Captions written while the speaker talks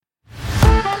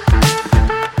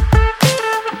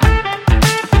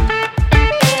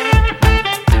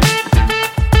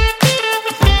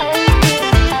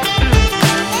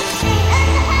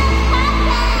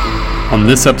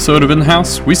this episode of In the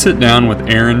House, we sit down with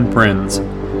Prinz.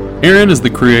 Aaron is the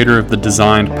creator of the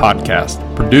Designed podcast,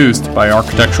 produced by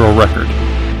Architectural Record.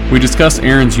 We discuss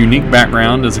Aaron's unique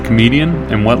background as a comedian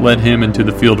and what led him into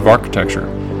the field of architecture.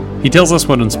 He tells us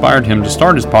what inspired him to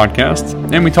start his podcast,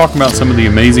 and we talk about some of the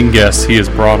amazing guests he has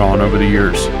brought on over the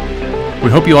years.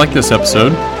 We hope you like this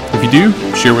episode. If you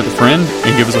do, share with a friend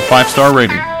and give us a 5-star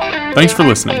rating. Thanks for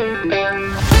listening.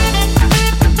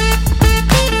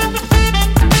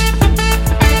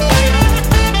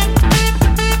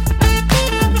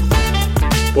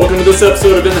 Welcome to this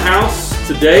episode of In the House.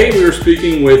 Today we are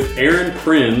speaking with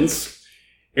Prinz.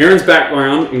 Aaron's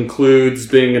background includes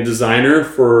being a designer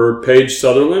for Page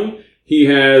Sutherland. He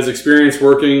has experience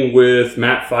working with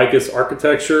Matt Ficus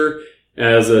Architecture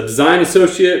as a design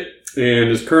associate and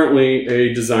is currently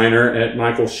a designer at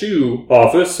Michael Shue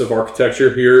Office of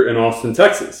Architecture here in Austin,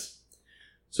 Texas.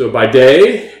 So by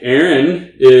day,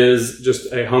 Aaron is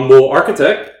just a humble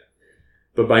architect,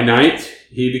 but by night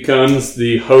he becomes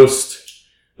the host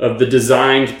of the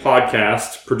Designed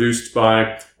podcast produced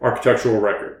by Architectural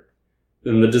Record.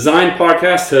 And the Designed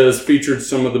podcast has featured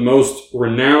some of the most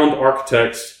renowned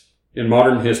architects in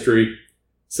modern history,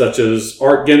 such as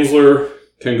Art Gensler,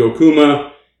 Kengo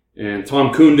Kuma, and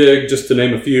Tom Kundig, just to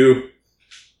name a few.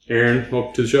 Aaron,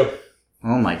 welcome to the show.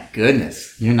 Oh my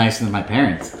goodness. You're nicer than my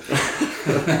parents.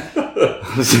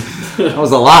 That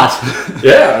was a lot.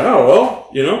 Yeah, oh, well,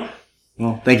 you know.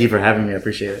 Well, thank you for having me. I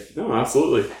appreciate it. No,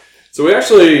 absolutely. So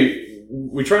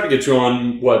we tried to get you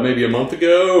on, maybe a month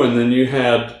ago, and then you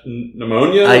had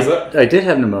pneumonia? I did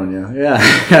have pneumonia,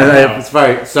 yeah.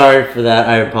 Sorry for that.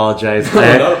 I apologize. No,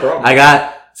 not a problem. I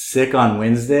got sick on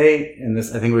Wednesday, and I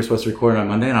think we were supposed to record on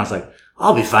Monday, and I was like,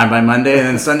 I'll be fine by Monday. And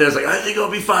then Sunday I was like, I think I'll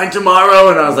be fine tomorrow.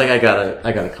 And I was like, I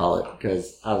gotta call it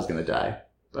because I was going to die.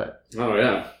 But oh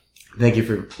yeah. Thank you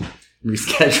for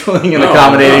rescheduling and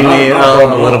accommodating me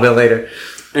a little bit later.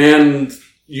 And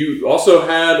you also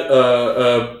had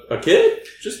a kid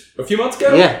just a few months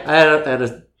ago? Yeah, I had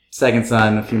a second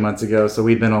son a few months ago, so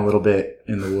we've been a little bit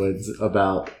in the woods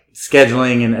about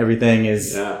scheduling, and everything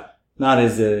is not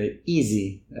as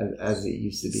easy as it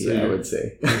used to be, so I would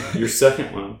say. Your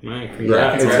second one. Man,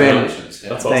 congrats. Congratulations.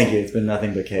 That's awesome. Thank you. It's been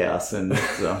nothing but chaos, and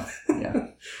so, yeah.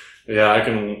 Yeah, I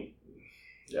can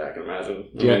imagine.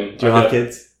 Do you have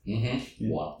kids? Mm-hmm.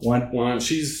 Yeah. One.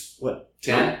 She's, what?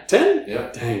 10? 10?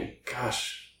 Yep. Dang.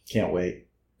 Gosh. Can't wait.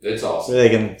 It's awesome. So they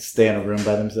can stay in a room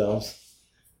by themselves.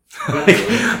 like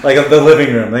the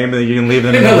living room. You can leave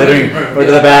them in the living room or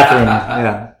to the bathroom.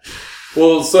 Yeah.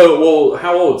 Well,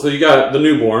 how old? So you got the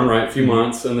newborn, right? A few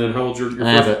months, and then how old's your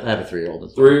I have a 3-year-old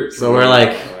as well. 3? So we're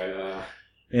like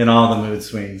in all the mood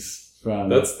swings.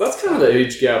 That's kind of the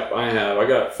age gap I have. I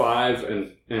got 5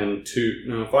 and 2.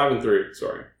 No, 5 and 3.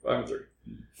 Sorry, 5 and 3.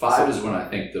 5 is when I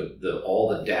think all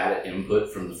the data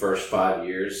input from the first 5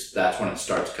 years, that's when it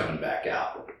starts coming back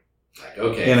out. Like,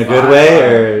 okay. In a good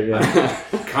way,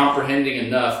 or comprehending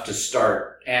enough to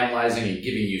start analyzing and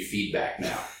giving you feedback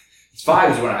now.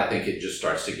 5 is when I think it just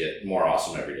starts to get more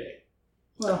awesome every day.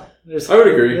 Well, I would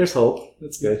agree. There's hope.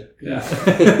 That's good.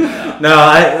 Yeah.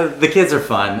 No, the kids are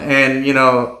fun. And, in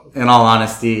all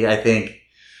honesty, I think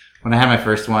when I had my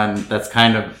first one,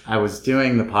 I was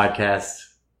doing the podcast.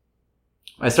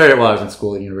 I started while I was in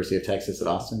school at University of Texas at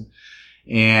Austin.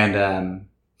 And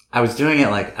I was doing it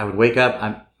I would wake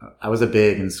up. I was a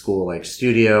big in school,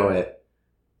 studio at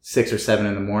 6 or 7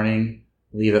 in the morning,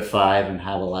 leave at 5 and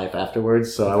have a life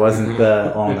afterwards. So I wasn't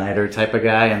the all-nighter type of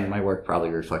guy, and my work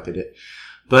probably reflected it.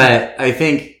 But I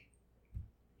think,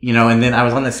 and then I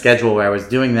was on the schedule where I was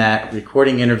doing that,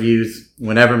 recording interviews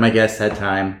whenever my guests had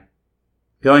time,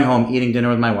 going home, eating dinner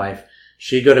with my wife.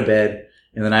 She'd go to bed,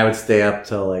 and then I would stay up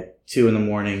till 2 in the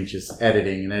morning just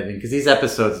editing. Because these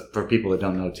episodes, for people that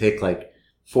don't know, take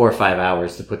 4 or 5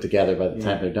 hours to put together by the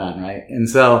time they're done, right? And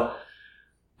so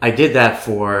I did that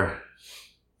for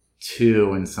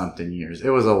 2 and something years. It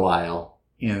was a while.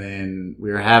 And then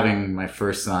we were having my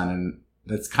first son, and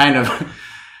that's kind of,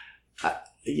 I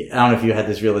don't know if you had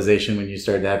this realization when you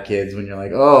started to have kids, when you're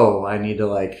like, oh, I need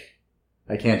to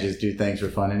I can't just do things for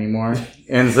fun anymore.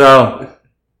 And so,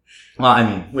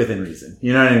 within reason,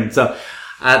 you know what I mean? So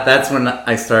that's when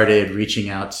I started reaching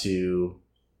out to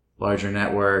larger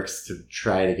networks to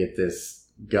try to get this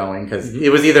going, because it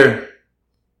was either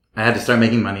I had to start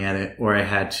making money at it or I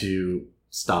had to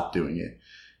stop doing it.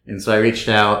 And so I reached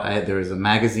out. There was a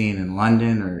magazine in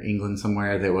London or England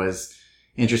somewhere that was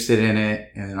interested in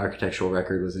it, and an Architectural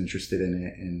Record was interested in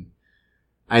it. And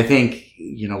I think,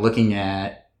 looking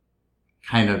at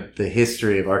kind of the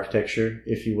history of architecture,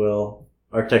 if you will,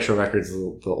 Architectural Record's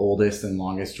the oldest and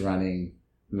longest running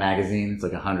magazine. It's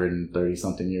like 130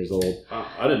 something years old. Wow,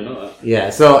 I didn't know that. Yeah.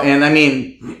 So, and I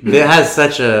mean, it has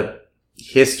such a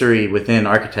history within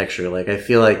architecture. Like, I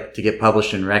feel like to get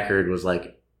published in Record was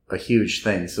like a huge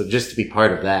thing. So just to be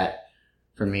part of that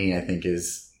for me, I think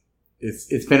it's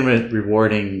been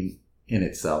rewarding in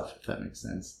itself, if that makes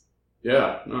sense.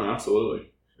 Yeah, no,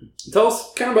 absolutely. Tell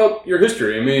us kind of about your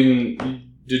history. I mean,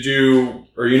 are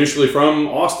you initially from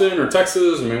Austin or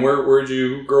Texas? I mean, where did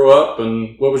you grow up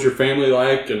and what was your family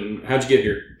like and how'd you get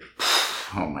here?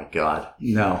 Oh my God.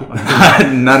 No,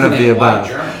 none of the above. Why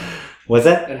German? What's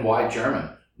that? And why German?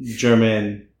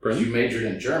 German. You majored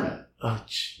in German. Oh,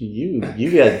 you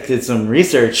guys did some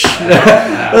research.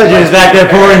 I was just back there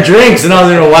pouring drinks and I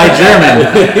was like, why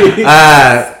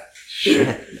German?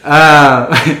 Shit.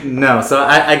 No, so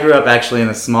I grew up actually in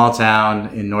a small town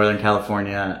in Northern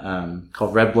California,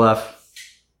 called Red Bluff.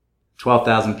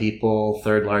 12,000 people,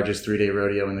 third largest 3-day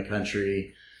rodeo in the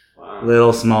country. Wow.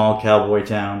 Little small cowboy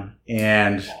town.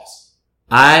 And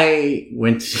I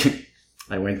went to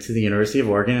the University of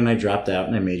Oregon and I dropped out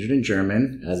and I majored in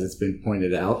German, as it's been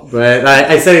pointed out. But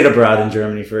I studied abroad in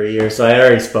Germany for a year, so I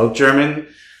already spoke German.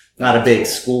 Not a big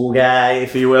school guy,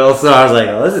 if you will. So I was like,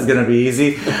 oh, this is going to be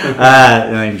easy. And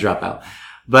I didn't drop out.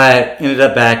 But ended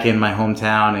up back in my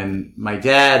hometown, and my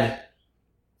dad,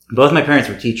 both my parents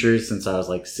were teachers since I was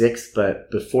like 6. But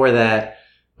before that,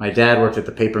 my dad worked at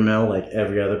the paper mill like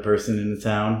every other person in the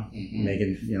town,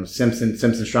 making,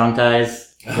 Simpson strong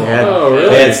ties. They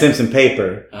had Simpson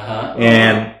paper.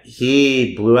 And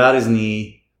he blew out his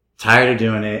knee, tired of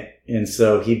doing it. And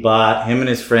so him and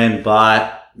his friend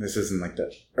bought, this is in like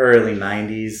the early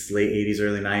 90s, late 80s,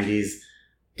 early 90s,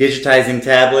 digitizing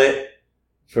tablet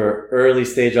for early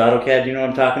stage AutoCAD. You know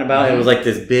what I'm talking about? It was like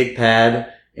this big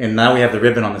pad, and now we have the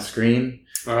ribbon on the screen.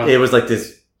 It was like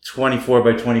this 24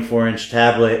 by 24 inch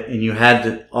tablet, and you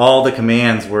had all the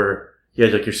commands were, you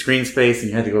had like your screen space and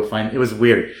you had to go find, it was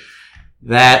weird.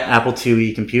 That Apple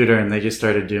IIe computer, and they just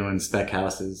started doing spec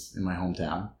houses in my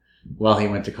hometown while he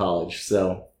went to college.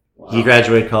 So he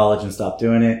graduated college and stopped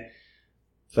doing it.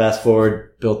 Fast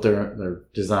forward, built their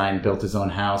design, built his own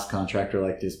house, contractor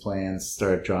liked his plans,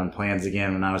 started drawing plans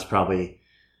again when I was probably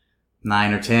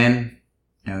 9 or 10.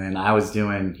 And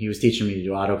then he was teaching me to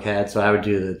do AutoCAD, so I would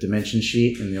do the dimension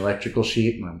sheet and the electrical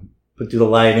sheet, and do the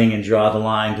lighting and draw the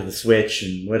line to the switch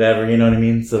and whatever, you know what I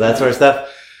mean? So that sort of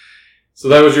stuff. So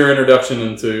that was your introduction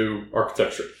into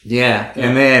architecture. Yeah.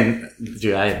 And then, dude,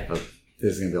 this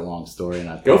is going to be a long story, and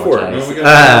I apologize. Go for it. No, we got a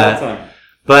lot of time.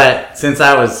 But since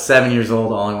I was 7 years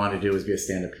old, all I wanted to do was be a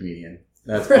stand-up comedian.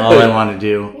 That's all I wanted to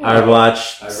do. Yeah. I would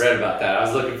watch. I read about that. I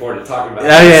was looking forward to talking about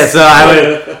that. Oh yeah,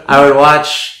 so I would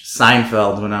watch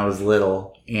Seinfeld when I was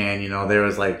little, and there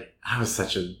was like, I was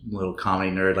such a little comedy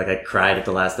nerd. Like, I cried at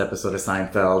the last episode of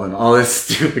Seinfeld and all this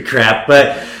stupid crap.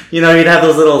 But you'd have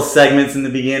those little segments in the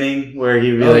beginning where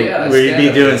you'd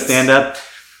be doing stand-up,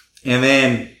 and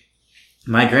then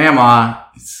my grandma,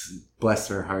 bless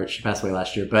her heart, she passed away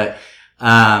last year, but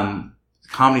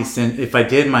comedy if I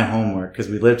did my homework, because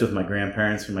we lived with my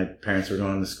grandparents when my parents were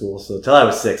going to school. So till I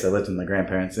was 6, I lived with my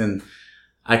grandparents, and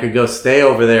I could go stay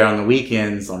over there on the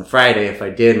weekends on Friday if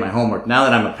I did my homework. Now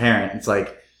that I'm a parent, it's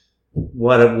like,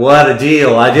 what a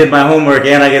deal. I did my homework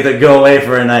and I get to go away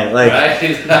for a night. Like,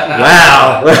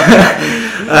 wow.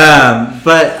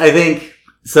 But I think,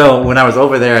 so when I was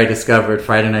over there, I discovered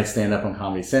Friday night stand-up on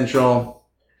Comedy Central.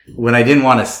 When I didn't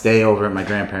want to stay over at my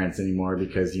grandparents anymore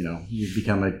because, you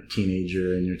become a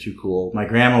teenager and you're too cool, my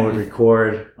grandma would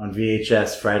record on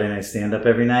VHS Friday night stand-up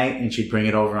every night, and she'd bring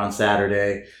it over on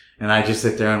Saturday, and I'd just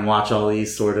sit there and watch all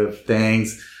these sort of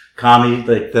things. Comedy,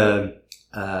 like the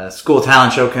school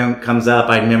talent show comes up,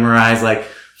 I'd memorize like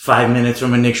 5 minutes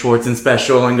from a Nick Swartzen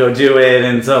special and go do it.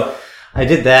 And so I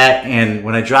did that, and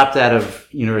when I dropped out of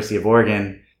University of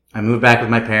Oregon, I moved back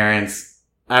with my parents.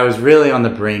 I was really on the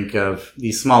brink of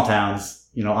these small towns.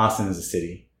 Austin is a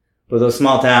city. But those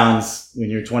small towns, when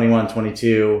you're 21,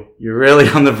 22, you're really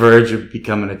on the verge of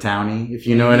becoming a townie, if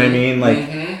you know what I mean.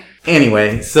 Like,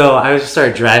 anyway, so I just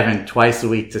started driving twice a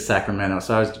week to Sacramento.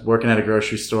 So I was working at a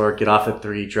grocery store, get off at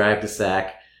 3, drive to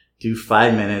Sac, do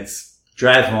 5 minutes,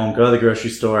 drive home, go to the grocery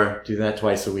store, do that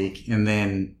twice a week. And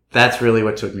then that's really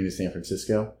what took me to San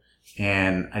Francisco.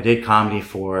 And I did comedy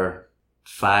for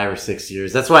 5 or 6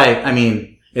 years. That's why,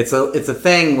 it's a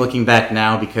thing looking back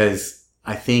now, because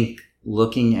I think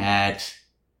looking at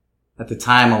the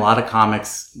time, a lot of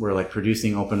comics were like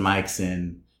producing open mics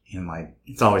in like,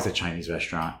 it's always a Chinese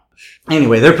restaurant.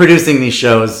 Anyway, they're producing these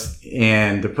shows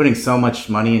and they're putting so much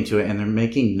money into it and they're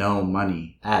making no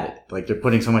money at it. Like, they're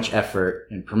putting so much effort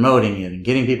in promoting it and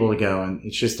getting people to go, and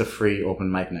it's just a free open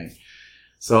mic night.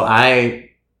 So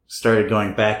I started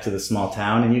going back to the small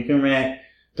town, and you can rent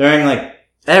during like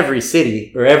every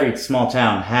city or every small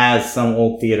town has some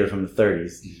old theater from the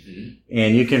 30s. Mm-hmm.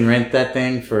 And you can rent that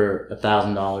thing for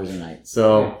 $1,000 a night.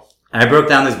 So I broke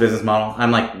down this business model.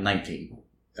 I'm like 19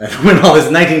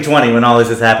 1920 when all this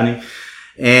is happening.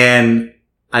 And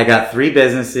I got 3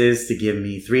 businesses to give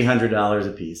me $300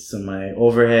 a piece. So my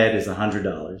overhead is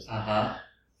 $100. Uh-huh.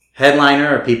 Headliner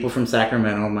are people from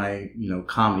Sacramento, my,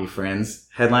 comedy friends.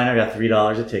 Headliner got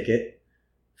 $3 a ticket.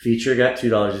 Feature got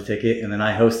 $2 a ticket, and then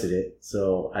I hosted it,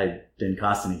 so I didn't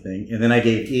cost anything. And then I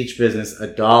gave each business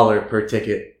 $1 per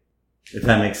ticket, if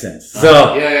that makes sense.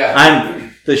 So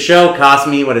the show cost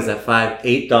me, what is that,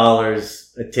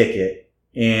 $8 a ticket.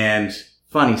 And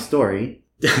funny story,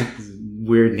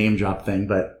 weird name drop thing,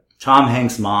 but Tom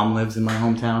Hanks' mom lives in my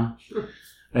hometown.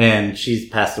 And she's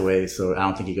passed away, so I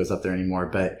don't think he goes up there anymore.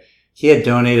 But he had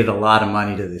donated a lot of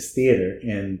money to this theater.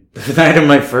 And the night of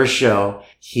my first show,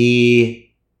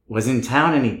 he was in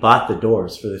town and he bought the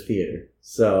doors for the theater.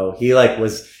 So he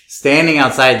was standing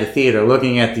outside the theater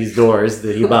looking at these doors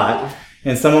that he bought.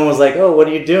 And someone was like, "Oh, what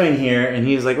are you doing here?" And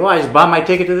he was like, "Oh, I just bought my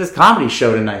ticket to this comedy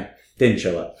show tonight." Didn't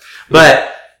show up.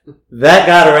 But that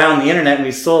got around the internet and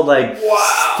we sold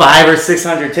 500 or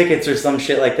 600 tickets or some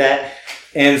shit like that.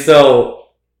 And so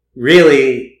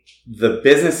really the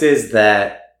businesses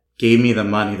that gave me the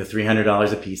money, the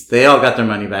 $300 a piece, they all got their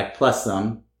money back plus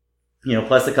some.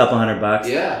 Plus a couple $100.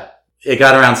 Yeah. It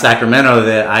got around Sacramento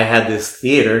that I had this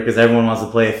theater because everyone wants to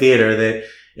play a theater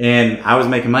and I was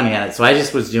making money at it. So I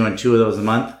just was doing 2 of those a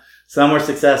month. Some were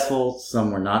successful. Some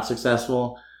were not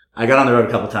successful. I got on the road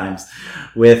a couple times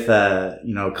with, a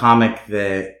comic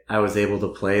that I was able to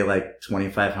play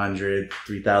 2,500,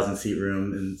 3,000 seat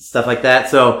room and stuff like that.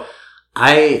 So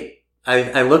I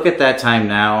look at that time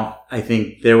now. I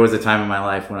think there was a time in my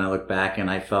life when I look back and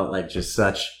I felt like just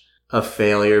such a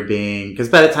failure because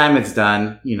by the time it's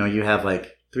done, you have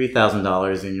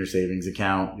 $3,000 in your savings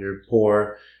account. You're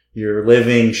poor. You're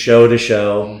living show to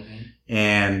show. Mm-hmm.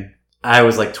 And I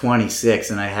was 26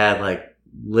 and I had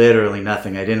literally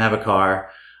nothing. I didn't have a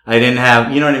car. I didn't have,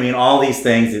 all these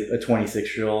things that a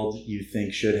 26-year-old you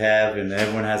think should have and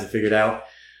everyone has it figured out.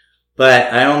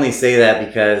 But I only say that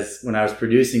because when I was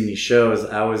producing these shows,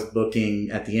 I was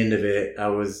booking at the end of it. I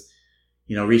was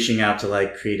reaching out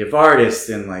to creative artists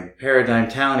and Paradigm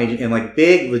Talent Agent and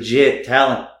big legit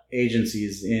talent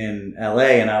agencies in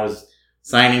LA. And I was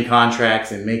signing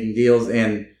contracts and making deals.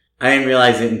 And I didn't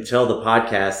realize it until the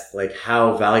podcast,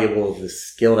 how valuable the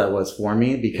skill that was for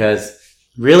me. Because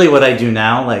really what I do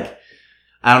now,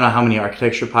 I don't know how many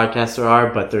architecture podcasts there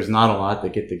are, but there's not a lot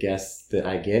that get the guests that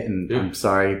I get. And I'm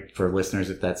sorry for listeners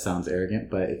if that sounds arrogant,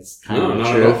 but it's kind of the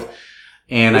truth.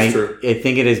 And I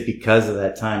think it is because of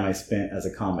that time I spent as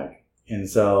a comic. And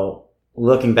so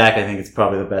looking back, I think it's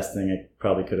probably the best thing I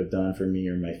probably could have done for me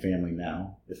or my family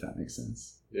now, if that makes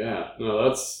sense. Yeah. No,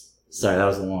 that's... Sorry, that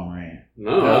was a long rant.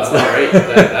 No, that's all right.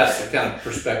 That's the kind of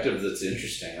perspective that's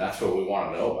interesting. That's what we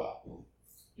want to know about.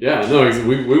 Yeah, no,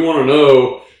 we want to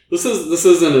know... This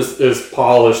isn't as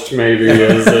polished maybe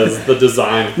as the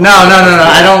design. No.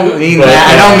 I don't mean that.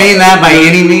 I don't mean that by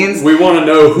any means. We want to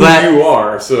know who you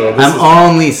are. So I'm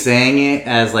only saying it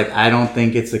as I don't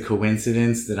think it's a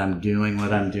coincidence that I'm doing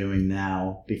what I'm doing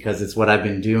now because it's what I've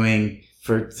been doing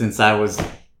since I was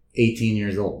 18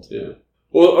 years old. Yeah.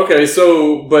 Well, okay.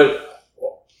 So, but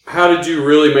how did you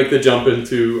really make the jump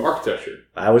into architecture?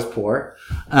 I was poor.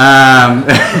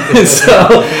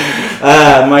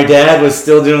 My dad was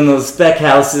still doing those spec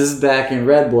houses back in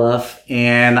Red Bluff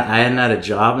and I hadn't had a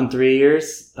job in 3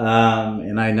 years.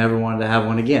 And I never wanted to have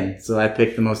one again. So I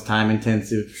picked the most time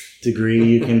intensive degree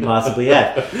you can possibly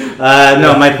have.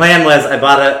 No, my plan was I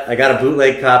got a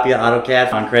bootleg copy of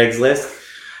AutoCAD on Craigslist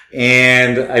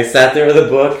and I sat there with a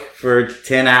book for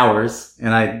 10 hours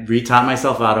and I retaught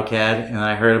myself AutoCAD and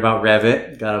I heard about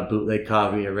Revit, got a bootleg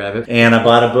copy of Revit and I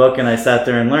bought a book and I sat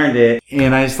there and learned it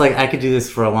and I just I could do this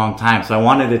for a long time. So I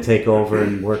wanted to take over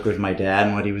and work with my dad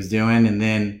and what he was doing. And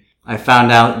then I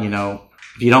found out,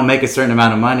 if you don't make a certain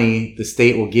amount of money, the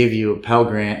state will give you a Pell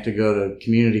Grant to go to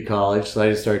community college. So I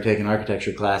just started taking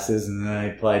architecture classes and then I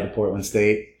applied to Portland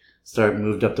State,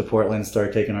 moved up to Portland,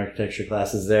 started taking architecture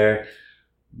classes there.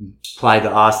 Applied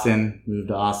to Austin, moved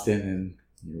to Austin, and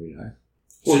here we are.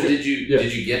 So did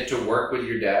you get to work with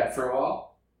your dad for a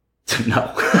while?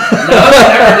 No. No, you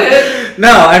never did? No,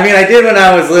 I mean, I did when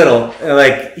I was little.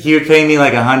 He would pay me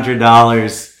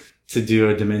 $100 to do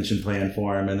a dimension plan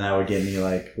for him, and that would get me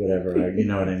whatever, you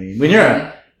know what I mean? When you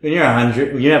have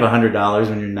 $100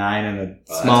 when you're 9 in a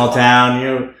small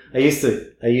town, I used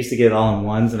to get it all in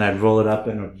ones, and I'd roll it up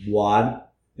in a wad,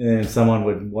 and then if someone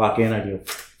would walk in, I'd go...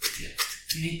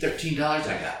 You need $13? I got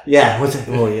it. Yeah, what's it?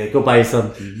 Oh yeah, go buy you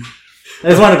something. I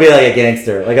just want to be like a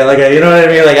gangster, like a, you know what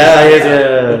I mean? Like,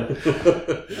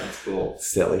 That's cool.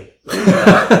 Silly.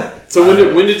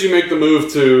 So when did you make the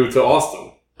move to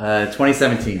Austin?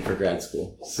 2017 for grad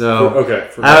school. So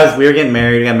we were getting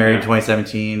married. We got married in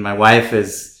 2017. My wife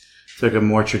took a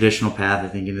more traditional path, I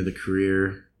think, into the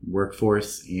career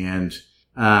workforce, and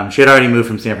she had already moved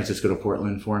from San Francisco to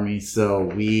Portland for me. So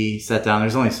we sat down.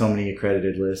 There's only so many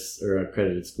accredited lists or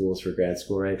accredited schools for grad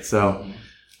school, right? So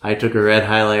I took a red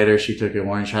highlighter. She took an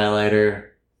orange highlighter.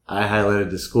 I highlighted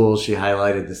the schools. She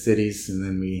highlighted the cities. And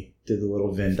then we did the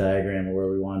little Venn diagram of where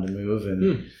we wanted to move.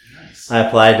 And I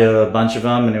applied to a bunch of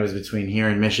them. And it was between here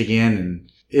and Michigan.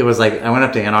 And it was like, I went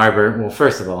up to Ann Arbor. Well,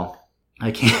 first of all,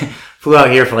 flew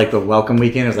out here for like the welcome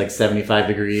weekend. It was like 75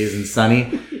 degrees and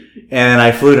sunny. And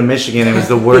I flew to Michigan. It was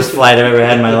the worst flight I've ever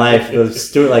had in my life.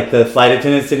 The flight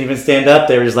attendants didn't even stand up.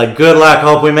 They were just like, good luck.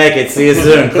 Hope we make it. See you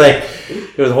soon. Click.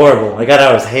 It was horrible.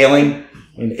 I was hailing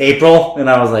in April, and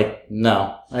I was like,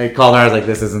 no. I called her. I was like,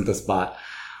 this isn't the spot.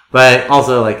 But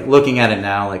also, like, looking at it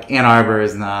now, like, Ann Arbor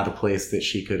is not a place that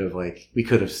we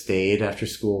could have stayed after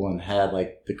school and had,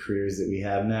 like, the careers that we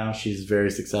have now. She's very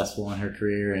successful in her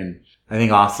career, and I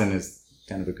think Austin is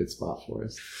kind of a good spot for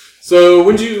us. So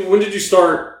when did you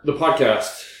start the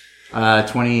podcast?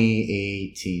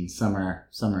 2018, summer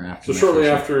after. So shortly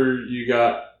after you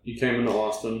came into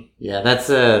Austin. Yeah, that's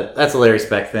a Larry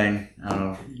Speck thing. I don't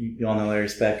know. You all know Larry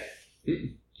Speck?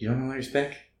 Mm-mm. You don't know Larry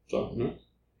Speck? No.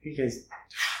 You guys.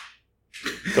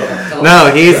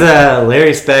 No,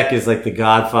 Larry Speck is like the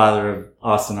godfather of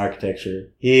Austin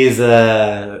architecture. He's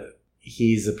a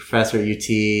professor at UT.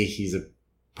 He's a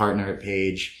partner at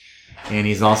Page, and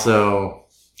he's also,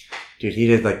 dude, he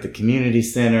did like the community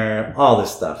center, all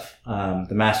this stuff, the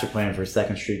master plan for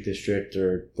 2nd Street District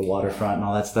or the waterfront and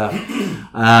all that stuff.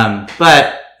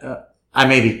 But I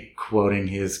may be quoting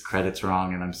his credits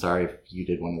wrong, and I'm sorry if you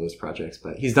did one of those projects,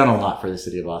 but he's done a lot for the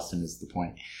city of Austin is the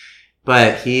point.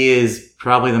 But he is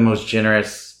probably the most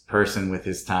generous person with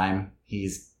his time.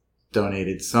 He's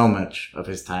donated so much of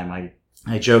his time.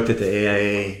 I joked at the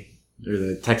AIA or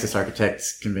the Texas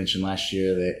Architects Convention last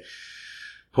year that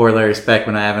poor Larry Speck,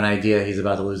 when I have an idea, he's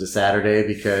about to lose a Saturday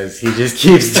because he just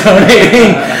keeps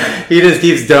donating. He just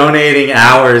keeps donating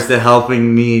hours to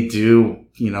helping me do,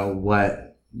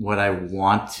 what I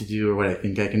want to do or what I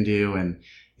think I can do. And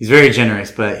he's very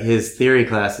generous, but his theory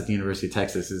class at the University of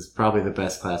Texas is probably the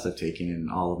best class I've taken in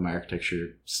all of my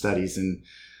architecture studies. And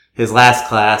his last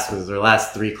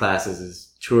 3 classes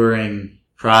is touring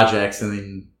projects, and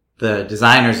then the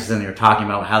designers is in there talking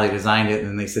about how they designed it, and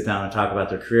then they sit down and talk about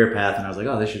their career path. And I was like,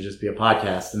 oh, this should just be a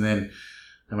podcast. And then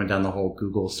I went down the whole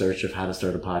Google search of how to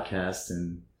start a podcast,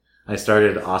 and I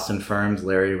started Austin Firms.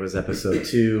 Larry was episode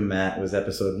 2, Matt was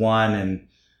episode 1, and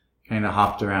kind of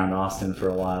hopped around Austin for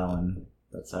a while, and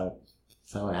that's how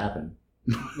it happened.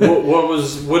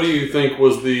 What do you think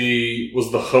was the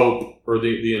hope or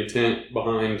the intent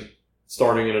behind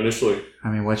starting it initially? I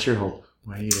mean, what's your hope?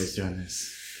 Why are you guys doing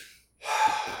this?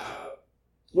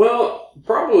 Well,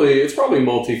 it's probably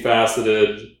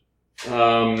multifaceted.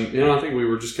 I think we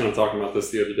were just kind of talking about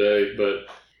this the other day, but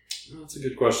that's a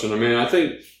good question. I mean, I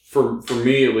think for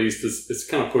me at least, it's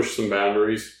kind of pushed some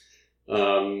boundaries.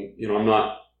 I'm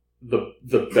not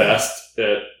the best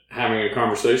at having a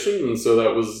conversation, and so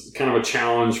that was kind of a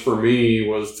challenge for me,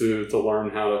 was to learn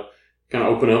how to kind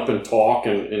of open up and talk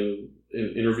and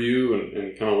interview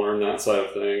and kind of learn that side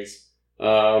of things.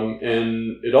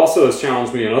 And it also has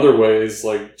challenged me in other ways,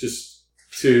 like just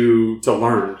to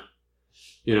learn.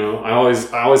 I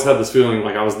always had this feeling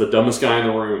like I was the dumbest guy in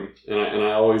the room, and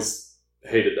I always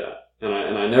hated that,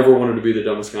 and I never wanted to be the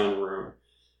dumbest guy in the room.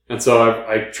 And so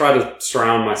I try to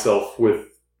surround myself with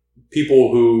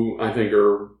people who I think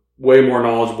are way more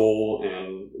knowledgeable and,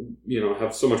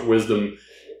 have so much wisdom.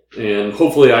 And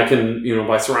hopefully I can,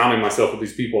 by surrounding myself with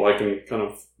these people, I can kind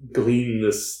of glean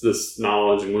this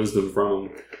knowledge and wisdom from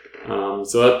them.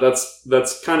 So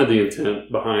that's kind of the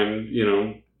intent behind,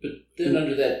 But then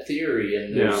under that theory,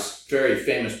 and there's very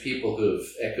famous people who have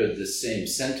echoed this same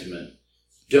sentiment,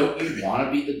 don't you want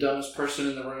to be the dumbest person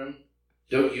in the room?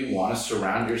 Don't you want to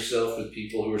surround yourself with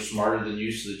people who are smarter than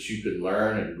you so that you can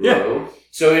learn and grow? Yeah.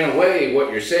 So in a way,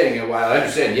 what you're saying, and while I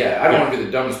understand, I don't want to be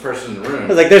the dumbest person in the room. I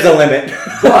was like, there's a limit.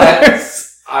 But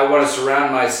I want to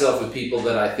surround myself with people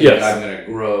that I think I'm going to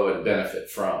grow and benefit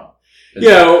from. And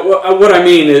what I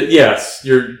mean is, yes,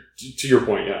 to your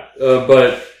point,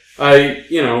 but I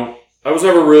was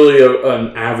never really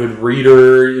an avid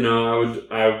reader.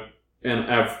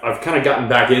 I've kind of gotten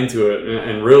back into it,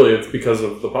 and really it's because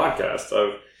of the podcast.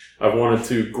 I've wanted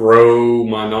to grow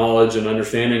my knowledge and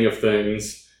understanding of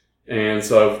things, And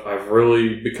so I've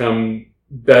really become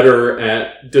better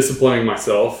at disciplining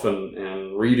myself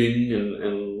and reading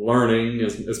and learning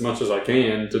as much as I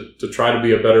can to try to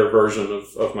be a better version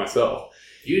of myself.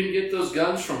 You didn't get those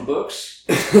guns from books?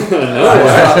 No, I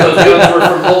thought those guns were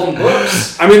from Golden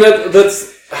Books. I mean,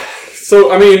 that's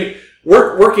so. I mean,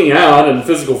 working out and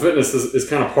physical fitness is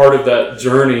kind of part of that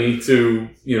journey to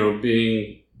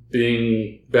being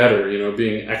better.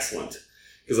 Being excellent.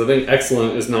 Because I think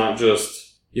excellent is not just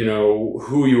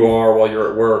who you are while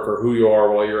you're at work, or who you are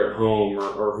while you're at home,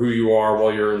 or who you are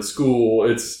while you're in school.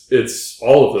 It's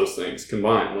all of those things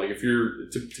combined. Like if you're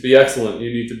to be excellent,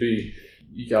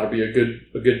 you got to be a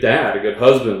good dad, a good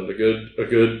husband, a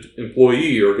good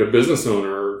employee, or a good business owner,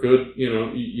 or good,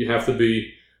 you have to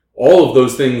be all of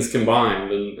those things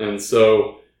combined. And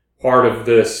so part of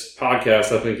this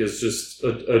podcast, I think, is just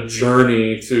a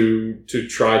journey to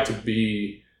try to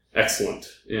be excellent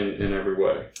in every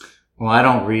way. Well, I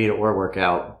don't read or work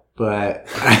out, but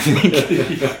I think,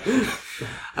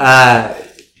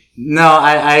 no,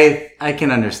 I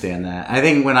can understand that. I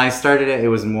think when I started it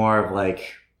was more of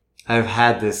like, I've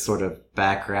had this sort of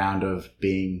background of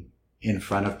being in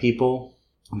front of people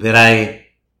that I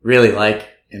really like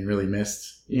and really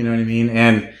missed. You know what I mean?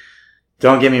 And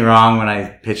don't get me wrong, when I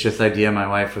pitched this idea, my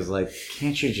wife was like,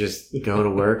 can't you just go to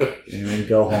work and then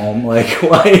go home? Like,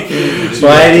 why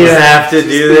do you have to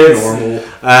do this?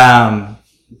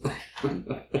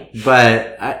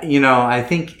 But I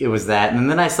think it was that. And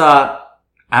then I saw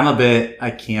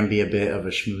I can be a bit of a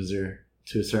schmoozer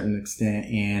to a certain extent.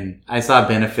 And I saw a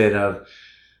benefit of,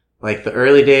 like, the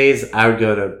early days, I would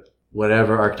go to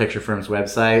whatever architecture firm's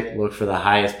website, look for the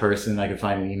highest person I could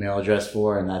find an email address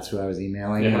for, and that's who I was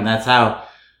emailing. Yeah. And that's how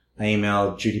I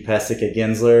emailed Judy Pesic at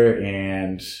Gensler.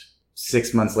 And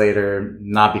 6 months later,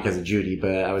 not because of Judy,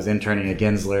 but I was interning at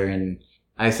Gensler, and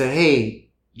I said, hey,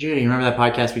 Judy, remember that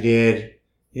podcast we did?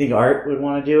 You think Art would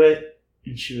want to do it?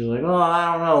 And she was like, oh,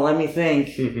 I don't know. Let me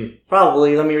think.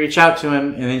 Probably. Let me reach out to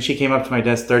him. And then she came up to my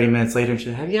desk 30 minutes later and she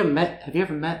said, have you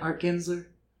ever met Art Gensler?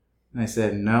 And I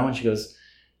said, no. And she goes,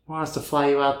 you want us to fly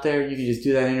you out there? You can just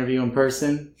do that interview in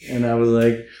person. And I was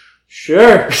like,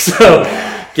 sure. So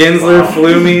Gensler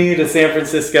flew me to San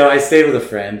Francisco. I stayed with a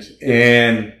friend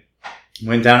and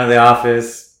went down to the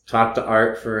office, talked to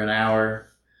Art for an hour,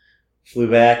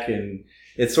 flew back. And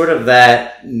it's sort of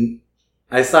that,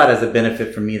 I saw it as a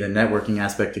benefit for me, the networking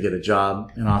aspect, to get a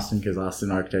job in Austin, because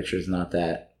Austin architecture is not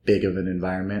that big of an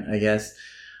environment, I guess.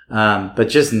 But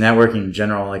just networking in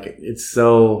general, like, it's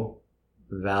so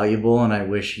valuable, and I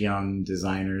wish young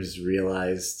designers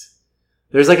realized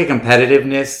there's like a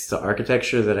competitiveness to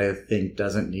architecture that I think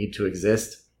doesn't need to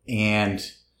exist. And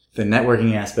the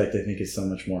networking aspect, I think, is so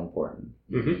much more important.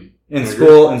 Mm-hmm. In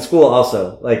school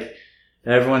also, like,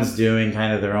 everyone's doing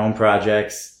kind of their own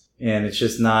projects, and it's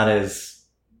just not as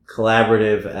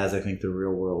collaborative as I think the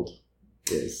real world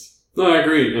is. No, I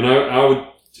agree. And I would...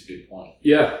 That's a good point.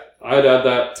 Yeah. I'd add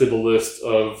that to the list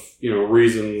of,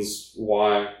 reasons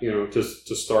why,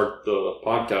 to start the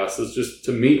podcast, is just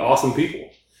to meet awesome people.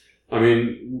 I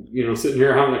mean, sitting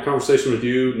here having a conversation with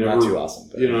you, never, not too awesome,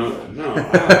 but no,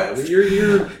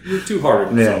 you're too hard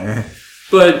on yourself. Yeah.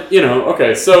 But,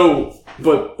 okay, so,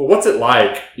 but what's it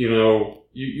like,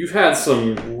 you've had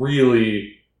some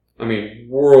really,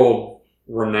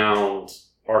 world-renowned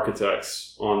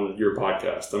architects on your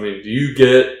podcast. I mean, do you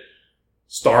get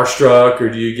starstruck, or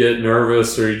do you get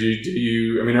nervous, or do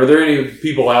you, are there any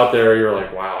people out there you're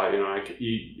like, wow,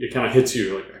 it kind of hits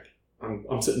you, like,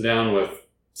 I'm sitting down with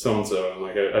so-and-so, and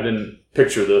like, I didn't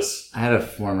picture this. I had a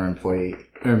former employer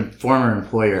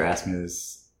ask me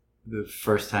this the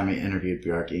first time I interviewed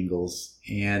Bjarke Ingels,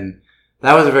 and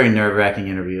that was a very nerve-wracking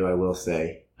interview, I will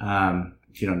say.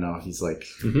 If you don't know, he's like,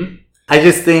 mm-hmm. I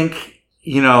just think,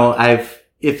 if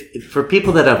for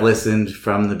people that have listened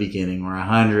from the beginning, we're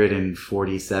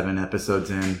 147 episodes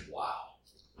in. Wow.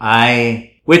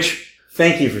 Which,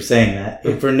 thank you for saying that.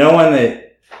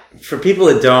 For people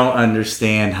that don't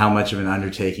understand how much of an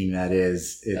undertaking that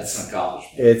is, that's an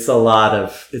accomplishment.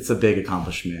 It's a big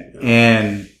accomplishment.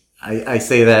 And I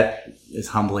say that as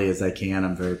humbly as I can.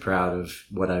 I'm very proud of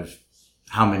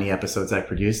how many episodes I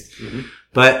produced. Mm-hmm.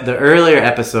 But the earlier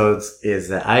episodes is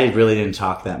that I really didn't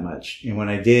talk that much. And when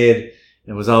I did,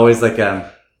 it was always like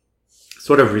a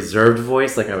sort of reserved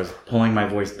voice, like I was pulling my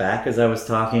voice back as I was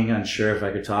talking, unsure if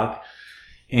I could talk.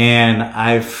 And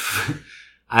I've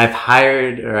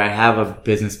hired, or I have a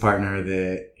business partner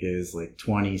that is like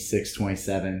 26,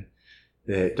 27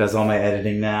 that does all my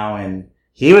editing now. And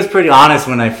he was pretty honest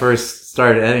when I first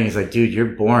started editing. He's like, dude, you're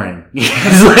boring.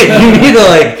 He's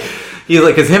like, he's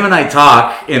like, cause him and I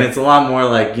talk and it's a lot more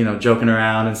like, you know, joking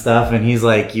around and stuff. And he's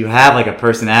like, you have like a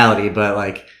personality, but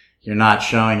like you're not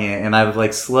showing it. And I've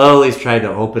like slowly tried to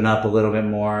open up a little bit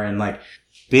more and like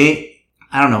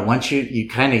I don't know, once you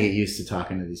kind of get used to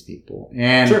talking to these people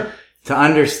and Sure. to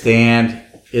understand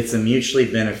it's a mutually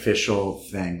beneficial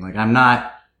thing. Like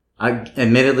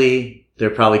admittedly, they're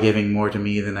probably giving more to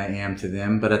me than I am to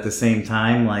them. But at the same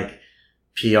time, like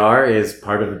PR is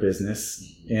part of the business.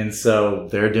 And so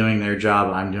they're doing their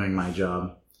job. I'm doing my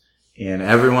job and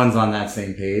everyone's on that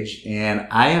same page. And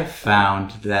I have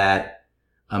found that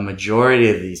a majority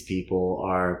of these people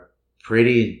are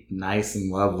pretty nice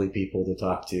and lovely people to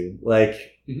talk to. Like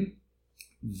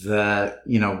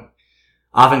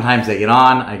oftentimes they get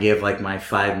on, I give like my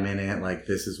 5-minute, like,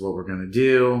 this is what we're going to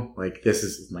do. Like, this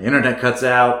is, my internet cuts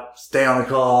out, stay on the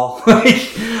call.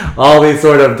 Like, all these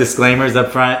sort of disclaimers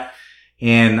up front.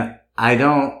 And I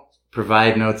don't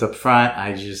provide notes up front.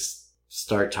 I just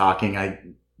start talking. I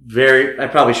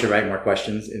probably should write more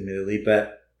questions, admittedly,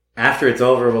 but after it's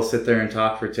over, we'll sit there and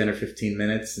talk for 10 or 15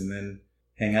 minutes and then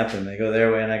hang up and they go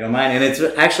their way and I go mine. And it's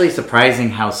actually surprising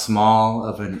how small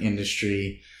of an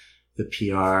industry the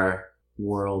PR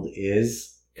world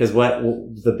is. Cause I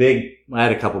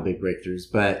had a couple big breakthroughs,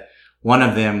 but one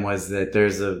of them was that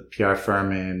there's a PR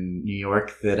firm in New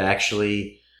York that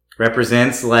actually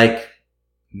represents like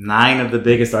 9 of the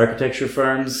biggest architecture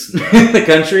firms in the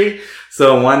country.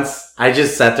 So once I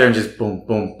just sat there and just boom,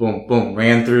 boom, boom, boom,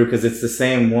 ran through because it's the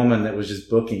same woman that was just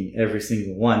booking every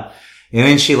single one. And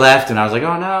then she left and I was like,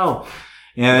 oh no.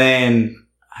 And then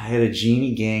I had a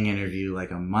Genie Gang interview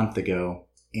like a month ago.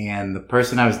 And the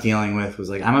person I was dealing with was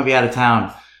like, I'm going to be out of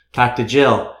town. Talk to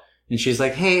Jill. And she's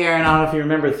like, hey, Aaron, I don't know if you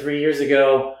remember 3 years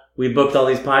ago, we booked all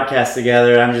these podcasts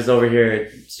together. I'm just over here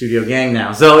at Studio Gang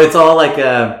now. So it's all like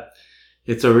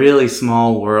it's a really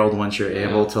small world once you're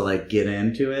able to like get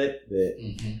into it. That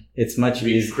it's much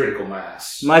easier. Critical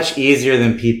mass. Much easier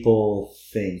than people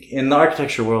think. In the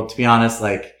architecture world, to be honest,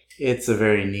 like it's a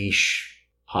very niche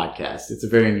podcast. It's a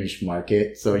very niche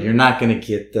market. So you're not going to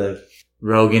get the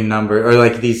Rogan number or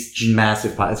like these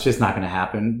massive podcasts. It's just not going to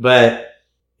happen. But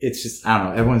it's just, I don't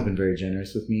know. Everyone's been very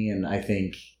generous with me and I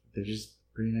think they're just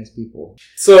pretty nice people.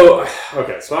 So,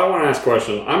 okay. So I want to ask a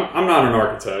question. I'm not an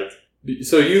architect.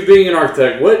 So you being an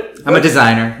architect, what? I'm a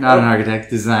designer, not an architect.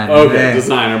 Designer. Okay,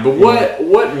 designer. But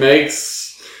what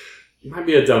makes? It might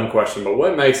be a dumb question, but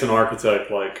what makes an architect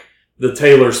like the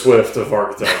Taylor Swift of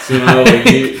architects? You know,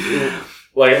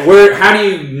 like where? How do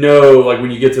you know? Like when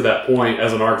you get to that point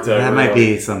as an architect, that might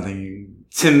be something.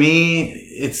 To me,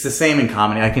 it's the same in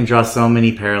comedy. I can draw so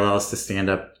many parallels to stand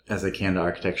up as I can to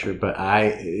architecture, but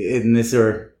these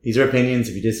are opinions.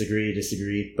 If you disagree,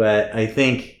 disagree. But I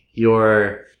think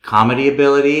your comedy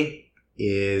ability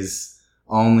is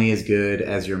only as good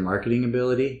as your marketing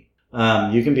ability.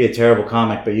 You can be a terrible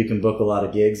comic, but you can book a lot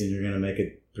of gigs and you're going to make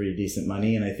a pretty decent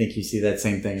money. And I think you see that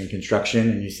same thing in construction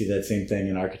and you see that same thing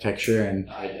in architecture. And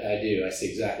I do. I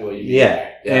see exactly what you mean. Yeah.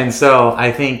 And so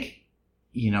I think,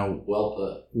 well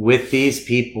put. With these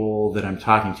people that I'm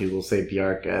talking to, we'll say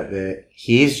Bjarka, that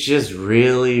he's just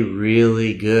really,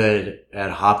 really good at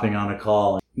hopping on a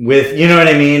call with, you know what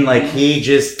I mean? Like he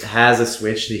just has a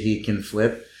switch that he can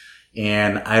flip.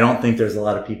 And I don't think there's a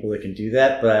lot of people that can do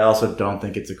that, but I also don't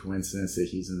think it's a coincidence that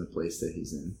he's in the place that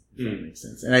he's in. If that makes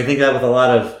sense. And I think that with a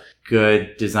lot of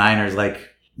good designers, like,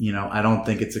 I don't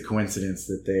think it's a coincidence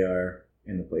that they are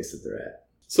in the place that they're at.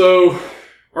 So,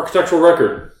 architectural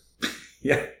record.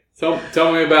 Yeah.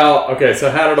 Tell me about, okay,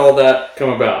 so how did all that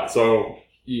come about? So,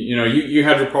 you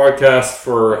had your podcast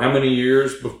for how many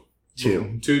years?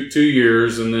 2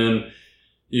 years, and then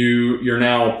you're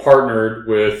now partnered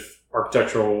with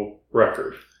Architectural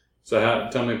Record. So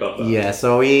tell me about that. Yeah,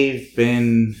 so we've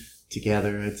been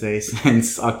together, I'd say,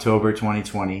 since October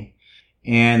 2020.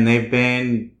 And they've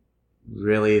been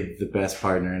really the best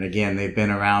partner. And again, they've been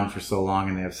around for so long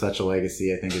and they have such a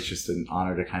legacy. I think it's just an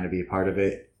honor to kind of be a part of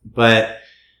it. But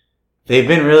they've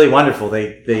been really wonderful.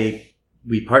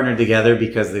 We partnered together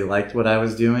because they liked what I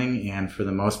was doing. And for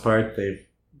the most part, they've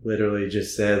literally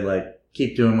just said, like,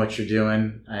 keep doing what you're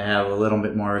doing. I have a little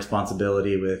bit more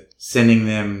responsibility with sending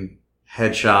them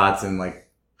headshots and like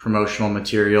promotional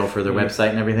material for their website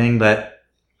and everything. But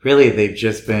really, they've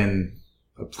just been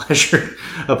a pleasure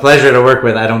to work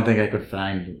with. I don't think I could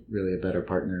find really a better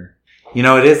partner.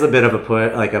 It is a bit of a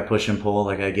push and pull.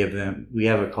 Like we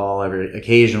have a call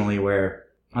occasionally where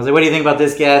I was like, what do you think about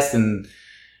this guest? And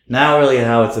now really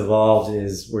how it's evolved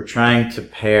is we're trying to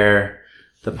pair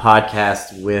the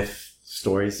podcast with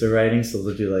stories they're writing. So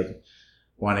they'll do like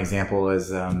one example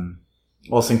is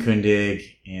Olsen Kundig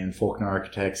and Faulkner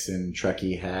Architects in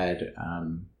Truckee had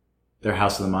their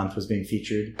house of the month was being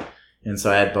featured. And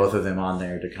so I had both of them on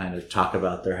there to kind of talk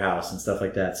about their house and stuff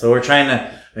like that. So we're trying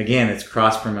to, again, it's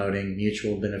cross-promoting,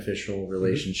 mutual beneficial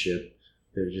relationship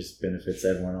that just benefits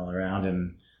everyone all around.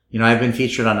 And, I've been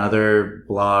featured on other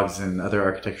blogs and other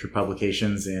architecture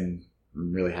publications, and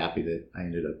I'm really happy that I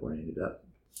ended up where I ended up.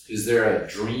 Is there a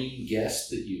dream guest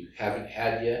that you haven't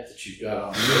had yet that you've got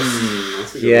on the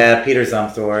list? Yeah, Peter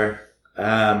Zumthor.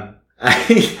 I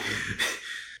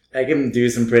can do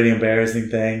some pretty embarrassing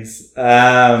things.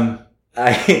 I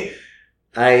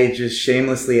just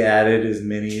shamelessly added as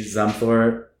many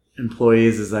Zumthor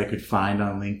employees as I could find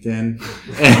on LinkedIn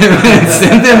and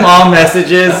sent them all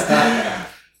messages.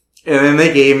 And then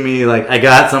they gave me, I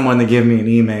got someone to give me an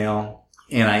email,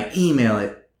 and I email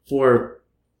it for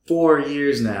 4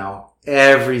 years now,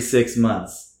 every 6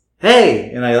 months.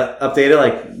 Hey! And I update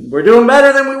it we're doing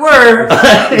better than we were.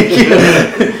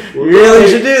 You really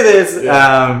should do this.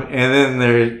 Yeah. And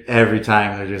then every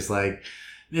time they're just like,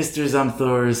 Mr.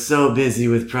 Zumthor is so busy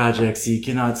with projects, he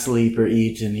cannot sleep or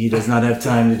eat, and he does not have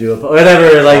time to do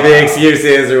whatever, the excuse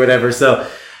is or whatever. So,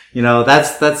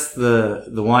 that's the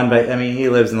one, but I mean, he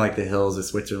lives in the hills of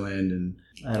Switzerland, and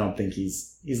I don't think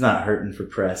he's not hurting for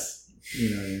press. You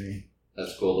know what I mean?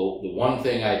 That's cool. The one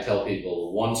thing I tell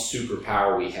people, the one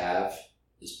superpower we have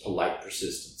is polite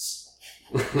persistence.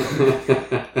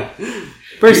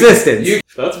 Persistence.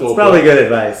 That's probably good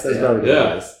advice. That's probably good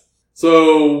advice.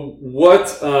 So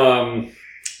what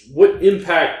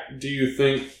impact do you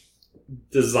think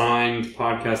designed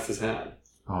podcast has had?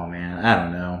 Oh man, I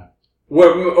don't know.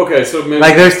 Okay, so maybe,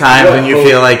 there's times when you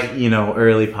feel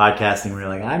early podcasting where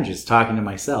you're I'm just talking to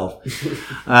myself.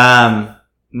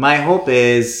 My hope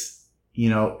is,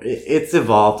 it's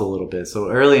evolved a little bit. So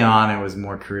early on, it was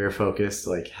more career focused.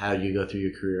 How do you go through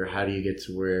your career? How do you get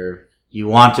to where you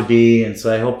want to be? And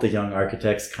so I hope the young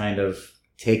architects kind of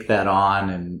take that on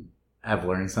and have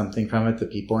learned something from it, the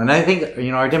people. And I think,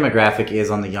 our demographic is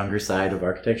on the younger side of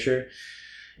architecture.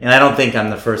 And I don't think I'm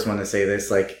the first one to say this.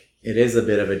 It is a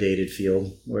bit of a dated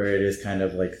field where it is kind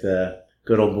of the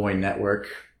good old boy network,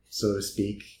 so to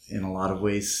speak, in a lot of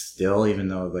ways still, even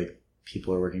though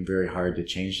people are working very hard to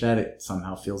change that. It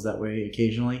somehow feels that way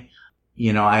occasionally.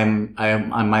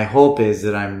 My hope is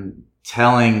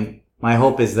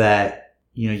that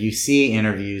you see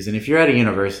interviews, and if you're at a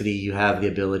university, you have the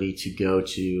ability to go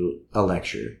to a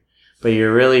lecture, but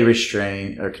you're really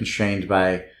constrained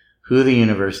by who the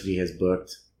university has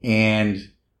booked. And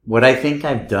what I think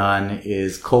I've done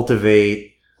is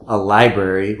cultivate a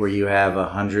library where you have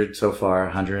 100 so far,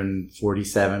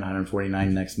 147,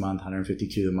 149 next month,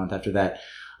 152 the month after that.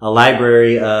 A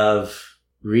library of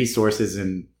resources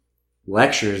and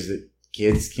lectures that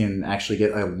kids can actually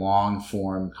get a long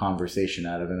form conversation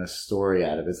out of and a story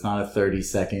out of. It's not a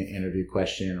 30-second interview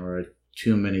question or a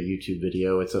 2-minute YouTube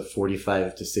video. It's a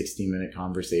 45 to 60-minute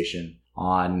conversation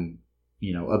on,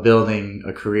 a building,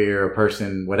 a career, a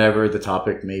person, whatever the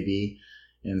topic may be.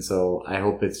 And so I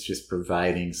hope it's just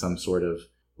providing some sort of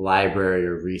library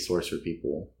or resource for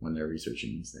people when they're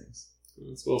researching these things.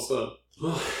 That's well said.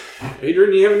 Well,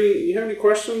 Adrian, you have any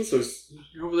questions?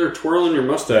 You're over there twirling your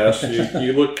mustache.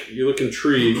 You look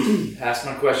intrigued. Ask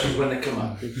my questions when they come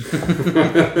up.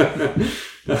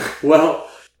 Well,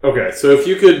 okay. So if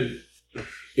you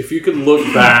could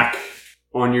look back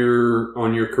on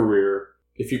your career,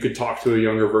 if you could talk to a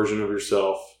younger version of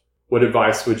yourself, what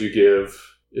advice would you give?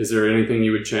 Is there anything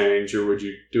you would change, or would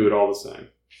you do it all the same?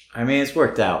 I mean, it's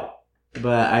worked out,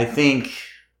 but I think,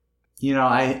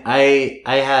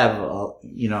 I have,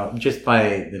 just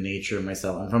by the nature of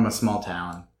myself, I'm from a small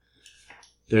town.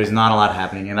 There's not a lot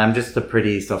happening, and I'm just a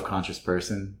pretty self-conscious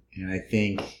person. And I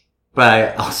think, but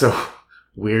I also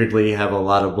weirdly have a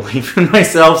lot of belief in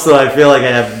myself. So I feel like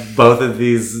I have both of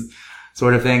these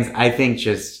sort of things. I think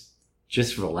just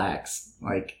relax.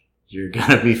 You're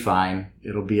gonna be fine.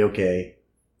 It'll be okay.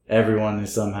 Everyone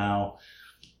is somehow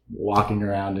walking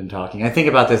around and talking. I think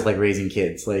about this raising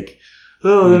kids. They're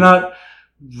not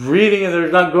reading and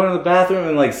they're not going to the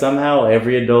bathroom, and somehow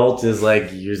every adult is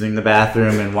using the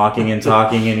bathroom and walking and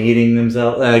talking and eating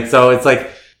themselves. So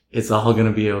it's all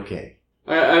gonna be okay.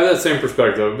 I have that same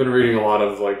perspective. I've been reading a lot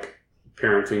of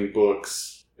parenting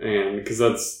books, and because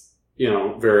that's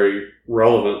very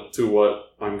relevant to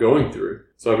what I'm going through.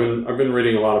 So I've been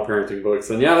reading a lot of parenting books,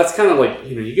 and yeah, that's kind of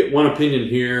you get one opinion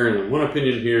here and then one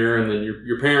opinion here, and then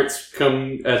your parents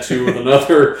come at you with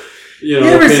another. You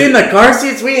ever seen the car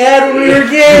seats we had when we were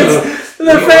kids?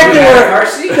 The fact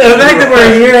that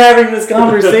we're here having this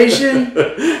conversation.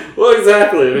 Well,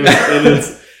 exactly,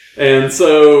 and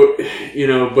so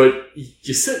but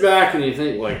you sit back and you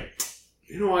think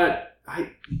you know what, I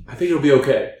think it'll be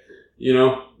okay.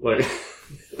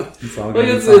 It's all like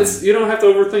good. it's you don't have to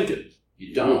overthink it.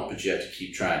 You don't, but you have to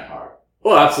keep trying hard.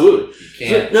 Well, absolutely. You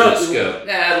can't just go,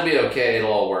 it'll be okay,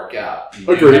 it'll all work out. You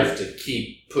have to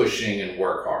keep pushing and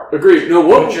work hard. Agreed. No,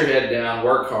 put your head down,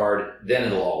 work hard, then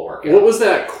it'll all work out. What was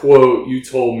that quote you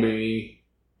told me?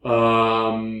 I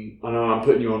know I'm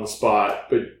putting you on the spot,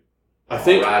 but I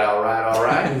think all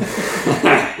right.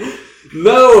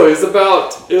 No, it was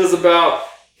about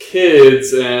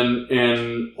kids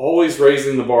and always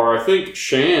raising the bar. I think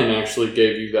Shan actually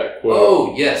gave you that quote.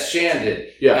 Oh, yes, Shan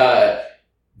did. Yeah.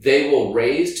 They will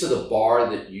raise to the bar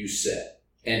that you set.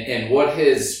 And what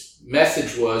his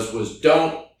message was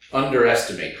don't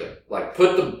underestimate them. Like,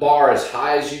 put the bar as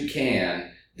high as you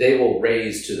can, they will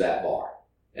raise to that bar.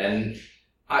 And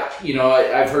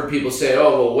I've heard people say,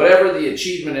 oh, well, whatever the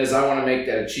achievement is, I want to make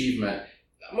that achievement.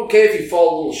 I'm okay if you fall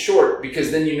a little short, because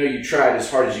then you tried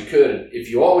as hard as you could. If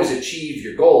you always achieve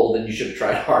your goal, then you should have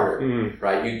tried harder,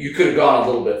 right? You could have gone a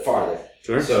little bit farther.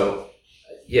 Sure. So,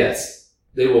 yes,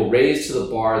 they will raise to the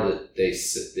bar that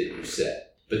you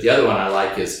set. But the other one I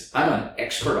like is, I'm an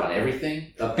expert on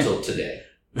everything up till today.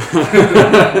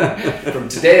 From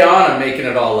today on, I'm making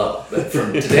it all up. But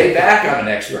from today back, I'm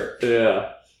an expert.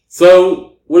 Yeah.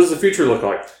 So, what does the future look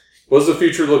like? What does the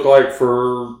future look like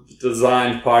for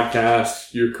design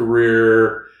podcast, your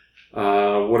career?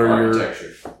 What are your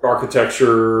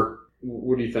architecture?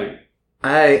 What do you think?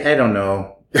 I don't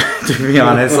know, to be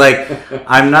honest. Like,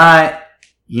 I'm not,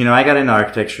 I got into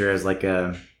architecture as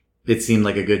it seemed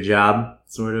like a good job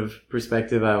sort of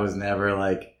perspective. I was never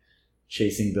like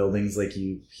chasing buildings like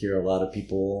you hear a lot of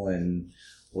people and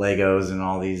Legos and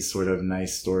all these sort of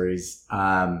nice stories.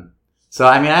 So,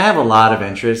 I have a lot of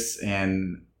interests,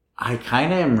 and I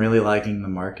kind of am really liking the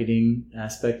marketing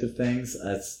aspect of things.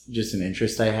 That's just an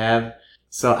interest I have.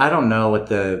 So I don't know what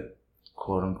the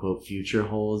quote unquote future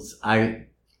holds. I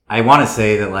want to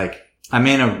say that I'm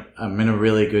in a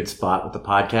really good spot with the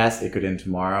podcast. It could end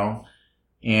tomorrow.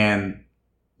 And,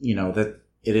 that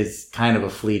it is kind of a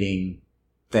fleeting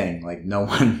thing. Like no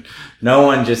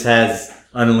one just has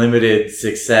unlimited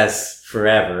success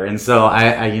forever. And so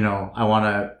I want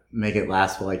to make it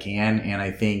last while I can. And I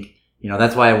think,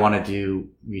 that's why I want to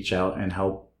reach out and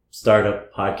help start a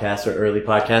podcast or early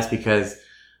podcast, because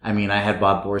I had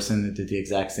Bob Borson that did the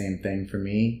exact same thing for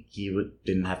me. He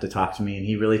didn't have to talk to me, and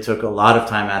he really took a lot of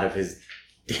time out of his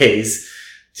days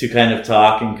to kind of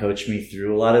talk and coach me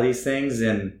through a lot of these things.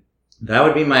 And that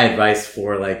would be my advice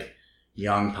for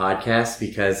young podcasts,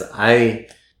 because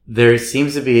there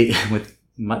seems to be with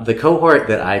the cohort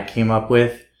that I came up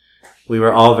with, we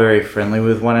were all very friendly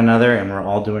with one another, and we're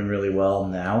all doing really well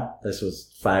now. This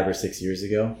was 5 or 6 years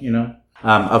ago,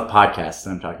 of podcasts that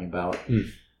I'm talking about.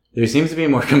 There seems to be a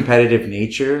more competitive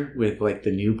nature with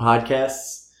the new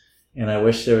podcasts, and I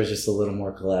wish there was just a little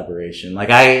more collaboration.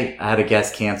 I had a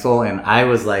guest cancel, and I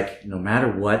was like, no matter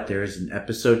what, there's an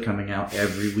episode coming out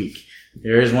every week.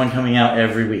 There is one coming out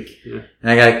every week. Yeah.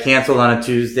 And I got canceled on a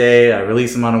Tuesday. I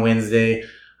released them on a Wednesday.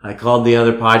 I called the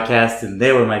other podcast, and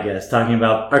they were my guests talking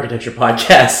about architecture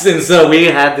podcasts. And so we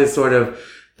had this sort of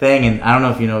thing. And I don't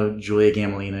know if you know Julia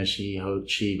Gamelina.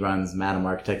 She runs Madam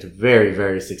Architect, a very,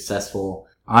 very successful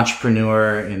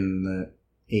entrepreneur in the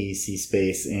AEC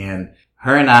space. And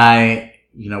her and I,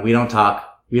 we don't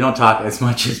talk as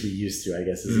much as we used to, I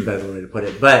guess is a better way to put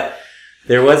it. But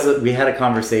we had a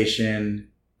conversation.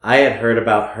 I had heard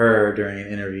about her during an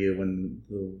interview when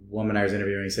the woman I was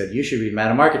interviewing said, you should read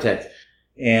Madam Architect.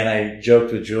 And I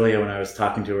joked with Julia when I was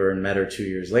talking to her and met her 2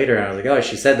 years later. And I was like, oh,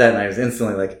 she said that. And I was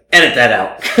instantly like, edit that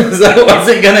out. Because I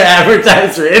wasn't going to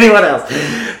advertise for anyone else.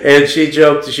 And she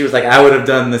joked. She was like, I would have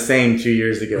done the same 2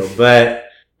 years ago. But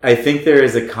I think there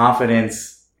is a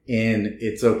confidence in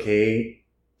it's okay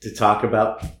to talk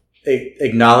about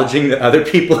acknowledging that other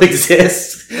people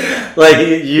exist.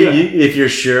 If you're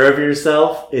sure of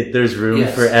yourself, there's room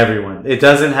for everyone. It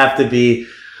doesn't have to be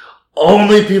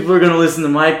only people are going to listen to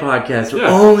my podcast or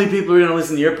only people are going to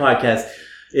listen to your podcast.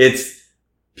 It's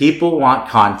people want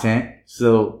content.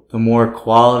 So the more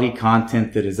quality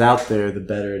content that is out there, the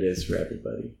better it is for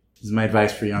everybody. This is my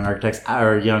advice for young architects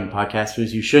or young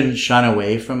podcasters. You shouldn't shun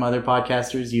away from other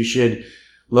podcasters. You should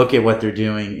look at what they're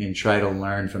doing and try to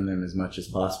learn from them as much as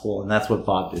possible. And that's what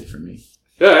Bob did for me.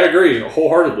 Yeah, I agree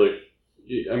wholeheartedly.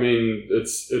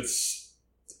 It's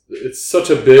such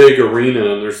a big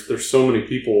arena, and there's so many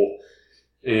people,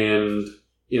 and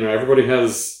everybody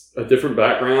has a different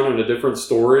background and a different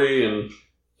story, and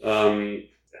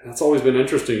that's always been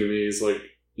interesting to me. Is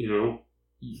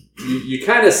you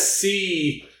kind of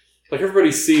see,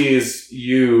 everybody sees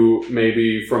you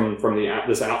maybe from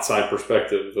this outside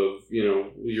perspective of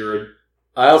you're.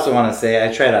 I also want to say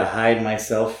I try to hide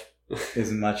myself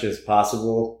as much as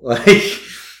possible.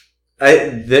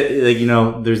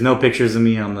 There's no pictures of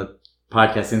me on the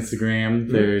podcast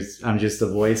Instagram. I'm just a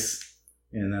voice,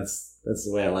 and that's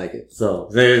the way I like it. So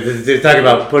they're talking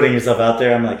about putting yourself out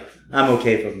there. I'm like, I'm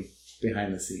okay from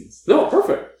behind the scenes. No,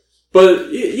 perfect.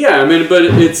 But yeah, I mean, but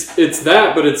it's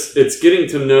that, but it's getting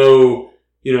to know,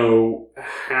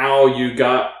 how you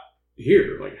got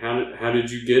here. Like, how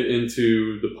did you get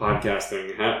into the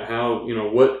podcasting? How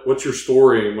what's your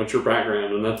story and what's your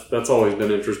background? And that's always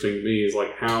been interesting to me, is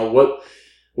like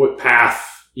what path,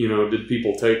 did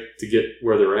people take to get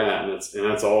where they're at? And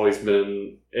that's always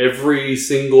been, every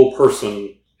single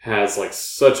person has like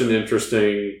such an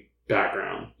interesting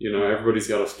background. Everybody's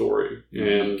got a story,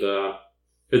 and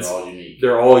they're all unique.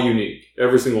 They're all unique,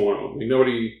 every single one of them.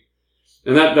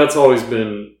 And that's always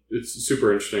been, it's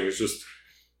super interesting. It's just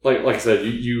like I said,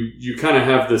 you kind of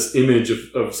have this image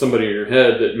of somebody in your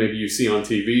head that maybe you see on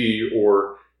TV,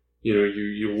 or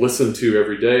you listen to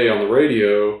every day on the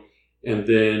radio, and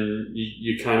then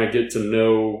you kind of get to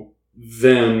know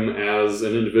them as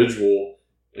an individual.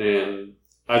 And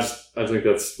I think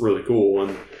that's really cool.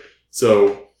 And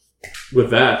so with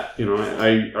that,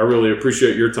 I really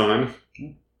appreciate your time.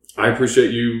 I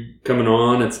appreciate you coming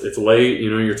on. It's late,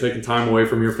 you're taking time away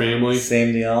from your family.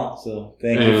 Same deal. So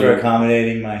thank you for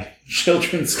accommodating my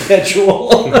children's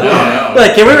schedule. No.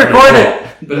 Like, can we record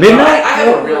it? But Midnight?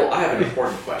 I have an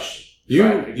important question.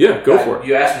 Go for it.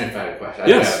 You asked me if I had a question. I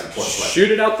have an important question.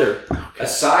 Shoot it out there.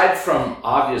 Aside from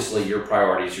obviously your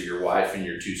priorities are your wife and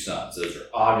your 2 sons, those are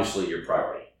obviously your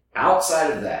priority.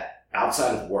 Outside of that,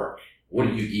 outside of work, what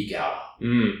do you geek out on?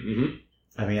 Mm-hmm.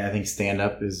 I mean, I think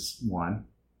stand-up is one.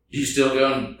 Do you still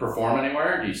go and perform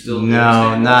anywhere? Do you still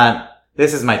No, not.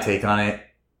 This is my take on it.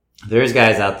 There's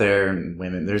guys out there and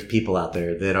women. There's people out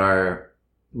there that are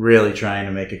really trying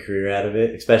to make a career out of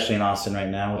it, especially in Austin right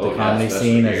now with the comedy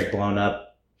scene has blown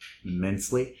up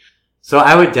immensely. So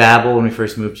I would dabble when we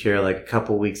first moved here, like a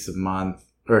couple weeks a month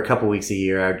or a couple weeks a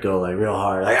year. I'd go like real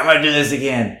hard, like I'm going to do this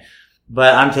again.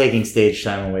 But I'm taking stage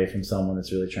time away from someone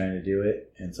that's really trying to do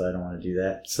it. And so I don't want to do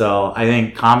that. So I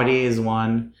think comedy is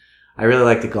one. I really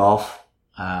like to golf.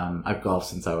 I've golfed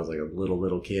since I was like a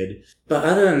little kid. But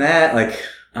other than that, like,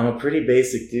 I'm a pretty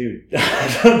basic dude.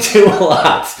 I don't do a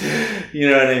lot. You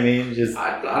know what I mean?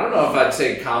 I don't know if I'd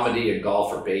say comedy and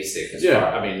golf are basic. I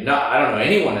don't know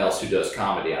anyone else who does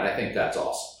comedy, and I think that's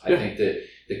awesome. I think that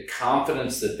the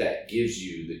confidence that gives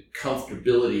you, the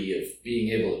comfortability of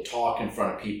being able to talk in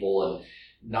front of people and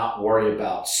not worry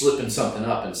about slipping something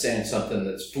up and saying something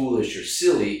that's foolish or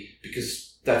silly,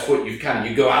 because that's what you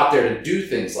go out there to do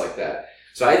things like that.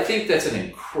 So I think that's an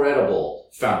incredible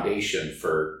foundation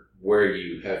for where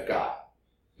you have got.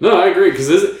 No, I agree. Because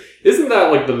isn't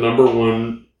that like the number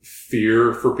one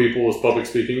fear for people is public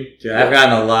speaking? Dude, I've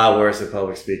gotten a lot worse at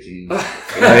public speaking.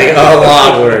 Like, a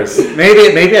lot worse.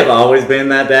 Maybe I've always been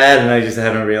that bad and I just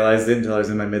haven't realized it until I was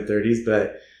in my mid-30s.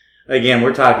 But again,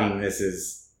 we're talking, this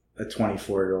is a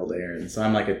 24-year-old Aaron. So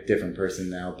I'm like a different person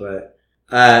now. But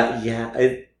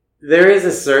there is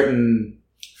a certain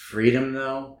freedom,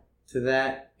 though, to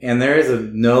that. And there is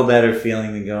no better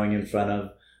feeling than going in front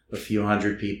of a few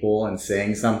hundred people and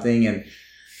saying something. And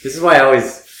this is why I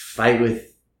always fight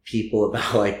with people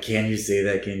about, like, can you say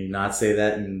that? Can you not say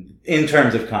that? And in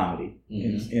terms of comedy.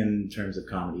 Mm-hmm. In terms of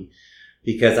comedy.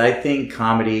 Because I think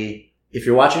comedy, if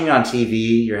you're watching it on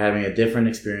TV, you're having a different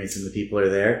experience than the people are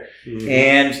there. Mm-hmm.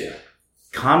 And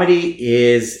comedy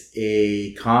is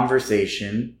a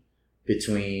conversation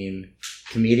between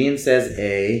comedian says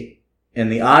A,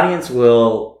 and the audience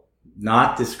will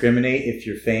not discriminate if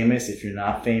you're famous, if you're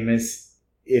not famous.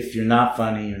 If you're not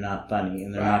funny, you're not funny,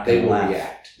 and they're not going to laugh. They will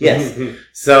react. Yes.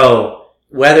 So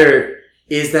whether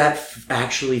is that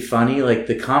actually funny, like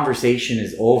the conversation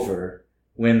is over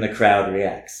when the crowd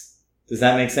reacts. Does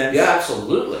that make sense? Yeah,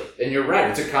 absolutely. And you're right.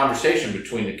 It's a conversation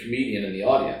between the comedian and the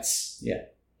audience. Yeah.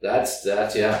 That's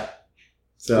yeah.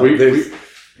 So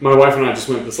my wife and I just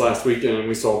went this last weekend and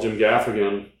we saw Jim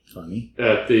Gaffigan. Funny.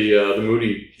 At the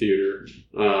Moody Theater.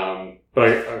 So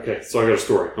I got a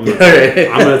story. I'm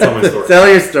gonna tell my story. Tell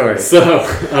your story. So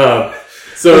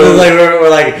like we're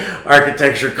like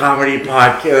architecture comedy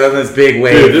podcast. This big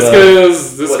wave. Dude, this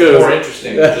goes more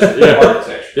interesting than just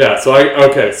architecture. Yeah. So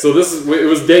it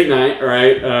was date night, all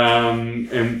right?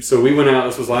 And so we went out.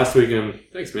 This was last weekend.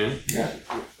 Thanks, man. Yeah.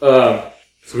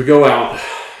 So we go out.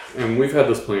 And we've had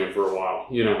this plan for a while.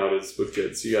 You know how it is with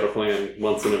kids. You got to plan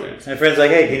months in advance. My friend's like,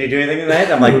 hey, can you do anything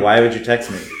tonight? I'm like, why would you text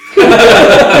me? Is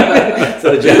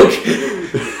that a joke?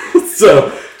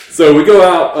 So we go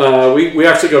out. We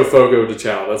actually go to Fogo de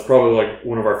Chao. That's probably like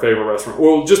one of our favorite restaurants.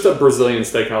 Well, just a Brazilian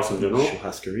steakhouse in general.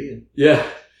 Churrascaria. Yeah.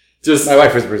 Just my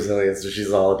wife is Brazilian, so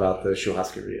she's all about the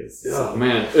churrascarias. Oh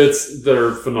man,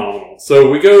 they're phenomenal.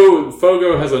 So we go.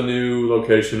 Fogo has a new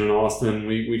location in Austin.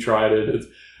 We tried it.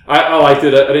 I liked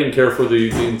it. I didn't care for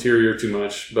the interior too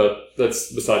much, but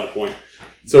that's beside the point.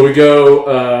 So we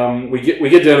go. We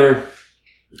get dinner,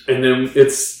 and then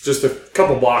it's just a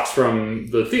couple blocks from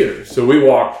the theater. So we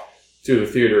walk to the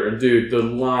theater, and dude, the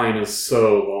line is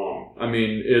so long. I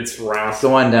mean, it's wrapped. It's the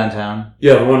one downtown.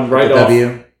 Yeah, the one right off.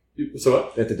 W. So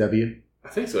what? At the W. I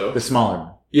think so. The smaller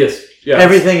one. Yes. Yeah.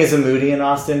 Everything is a Moody in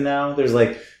Austin now. There's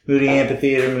like Moody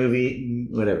Amphitheater, movie,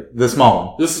 whatever. The small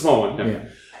one. This is a small one.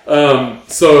 Yeah.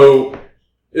 So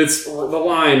it's the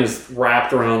line is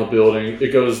wrapped around the building.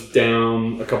 It goes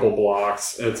down a couple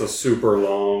blocks. It's a super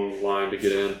long line to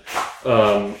get in.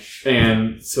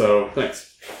 And so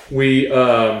thanks. We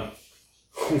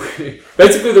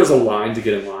basically there's a line to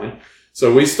get in line.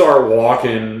 So we start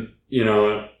walking, you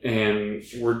know, and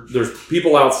there's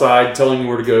people outside telling you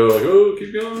where to go, like, oh,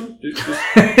 keep going.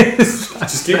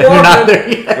 Just keep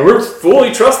walking. And we're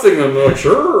fully trusting them. They're like,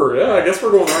 sure, yeah, I guess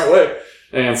we're going the right way.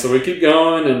 And so we keep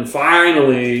going, and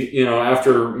finally, you know,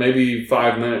 after maybe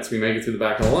 5 minutes, we make it through the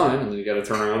back of the line, and then you got to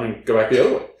turn around and go back the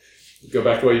other way. Go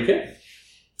back the way you came.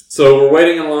 So we're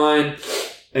waiting in line,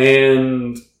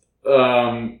 and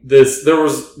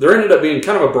there ended up being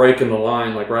kind of a break in the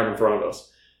line, like right in front of us.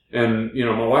 And, you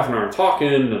know, my wife and I are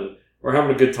talking, and we're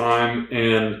having a good time,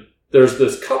 and there's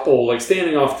this couple, like,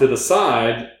 standing off to the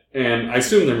side, and I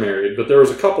assume they're married, but there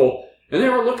was a couple, and they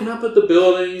were looking up at the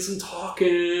buildings and talking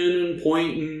and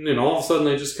pointing, and all of a sudden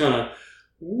they just kind of,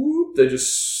 they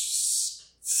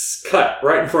just cut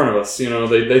right in front of us. You know,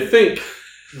 they think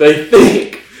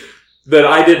that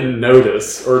I didn't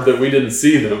notice or that we didn't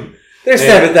see them. There's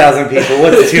 7,000 people.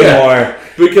 What's two more?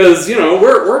 Because, you know,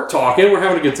 we're talking, we're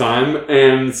having a good time,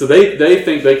 and so they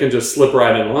think they can just slip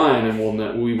right in line and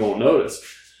we won't notice.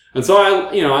 And so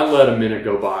I let a minute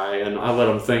go by, and I let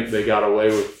them think they got away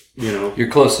with, you know. You're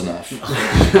close enough.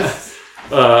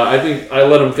 I think I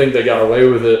let them think they got away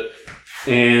with it.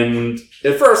 And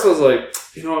at first I was like,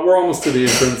 you know what, we're almost to the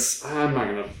entrance. I'm not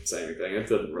going to say anything. It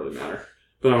doesn't really matter.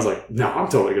 But I was like, no, I'm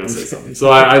totally going to say something. So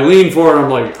I leaned forward, and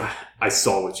I'm like, I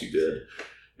saw what you did.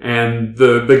 And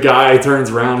the guy turns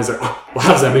around, he's like, oh, well,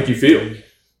 how does that make you feel?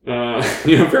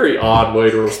 Very odd way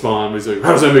to respond. He's like,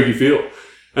 how does that make you feel?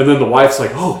 And then the wife's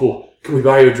like, oh, well, can we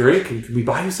buy you a drink? And can we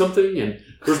buy you something? And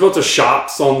there's a bunch of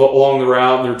shops along the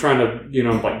route, and they're trying to, you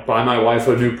know, like buy my wife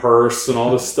a new purse and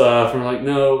all this stuff. And we're like,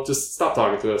 no, just stop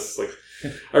talking to us. Like,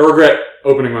 I regret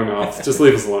opening my mouth. Just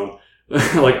leave us alone.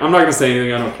 Like, I'm not going to say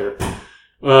anything. I don't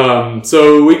care.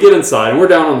 So we get inside, and we're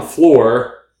down on the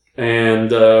floor,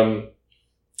 and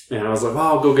I was like, well,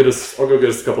 I'll go get us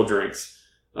a couple drinks.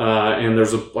 And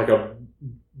there's a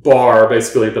bar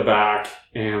basically at the back,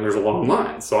 and there's a long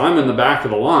line. So I'm in the back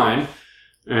of the line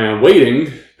and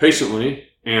waiting patiently,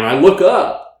 and I look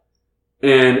up,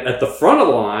 and at the front of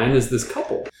the line is this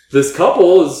couple. This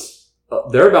couple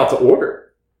they're about to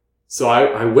order. So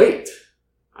I wait.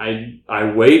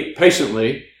 I wait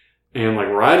patiently, and like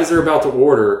right as they're about to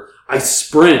order, I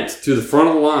sprint to the front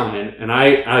of the line, and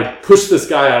I push this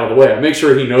guy out of the way. I make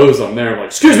sure he knows I'm there. I'm like,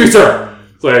 excuse me, sir.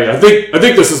 It's like, I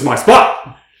think this is my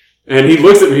spot. And he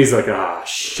looks at me, he's like, ah,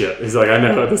 shit. He's like, I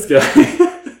know this guy.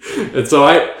 And so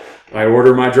I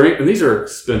order my drink, and these are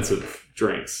expensive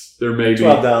drinks. They're maybe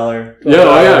 $12.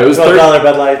 Yeah, it was $12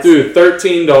 Bud Lights. Dude,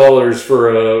 $13 for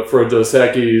a Dos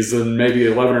Equis, and maybe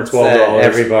 $11 or $12.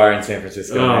 Every bar in San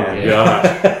Francisco. Oh man.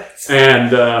 God!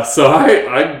 And so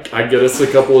I get us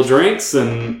a couple of drinks,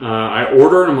 and I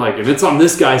order, and I'm like, and it's on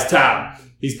this guy's tab.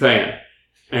 He's paying,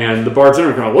 and the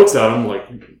bartender kind of looks at him like,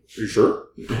 "Are you sure?"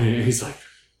 And he's like,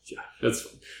 "Yeah, that's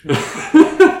fine."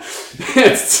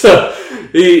 And so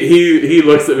he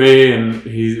looks at me, and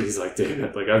he's like, damn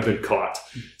it, like I've been caught.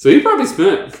 So he probably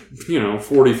spent, $40,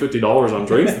 $50 on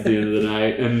drinks at the end of the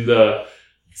night. And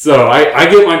so I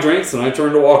get my drinks, and I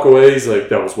turn to walk away. He's like,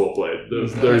 that was well played. That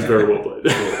was very well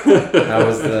played. How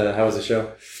was the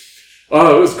show?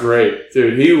 Oh, it was great,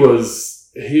 dude. He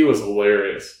was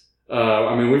hilarious.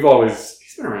 I mean,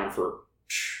 he's been around for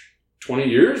 20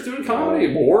 years doing comedy,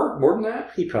 more than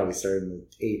that. He probably started in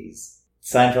the 80s.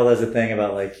 Seinfeld has a thing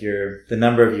about like the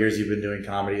number of years you've been doing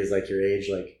comedy is like your age.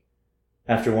 Like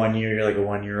after 1 year, you're like a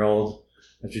 1-year-old.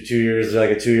 After 2 years, you're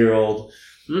like a 2-year-old.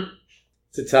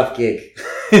 It's a tough gig.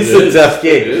 It's a tough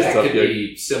gig. It is that could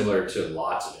be similar to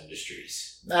lots of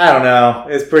industries. I don't know.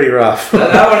 It's pretty rough.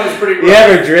 That one is pretty rough. You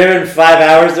ever driven 5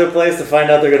 hours to a place to find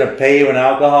out they're going to pay you in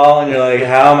alcohol, and you're like,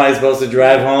 how am I supposed to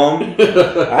drive home?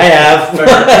 I have.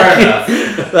 Fair enough.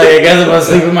 Like, I guess I'm going to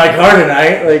sleep in my car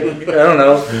tonight. Like, I don't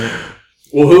know.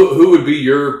 Well, who would be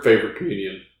your favorite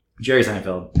comedian? Jerry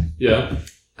Seinfeld. Yeah.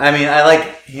 I mean, I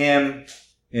like him,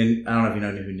 and I don't know if you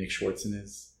know who Nick Schwartzen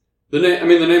is. The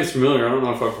name's familiar. I don't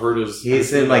know if I've heard his.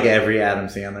 He's in like every Adam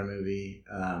Sandler movie.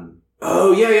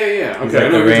 Oh yeah. He's Okay,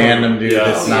 like the random dude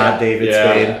that's not David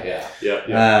Spade.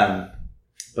 Yeah.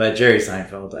 But Jerry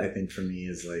Seinfeld, I think for me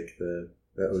is like the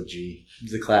OG.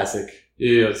 He's a classic.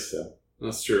 Yes, so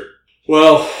that's true.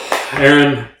 Well,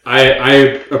 Aaron,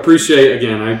 I appreciate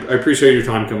your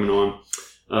time coming on.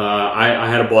 I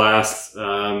had a blast.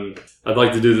 I'd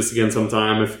like to do this again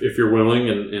sometime if you're willing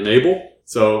and able.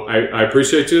 So I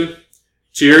appreciate you.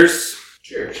 Cheers.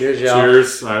 Cheers, y'all.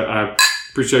 Cheers. I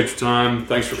appreciate your time.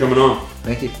 Thanks for coming on.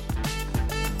 Thank you.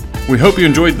 We hope you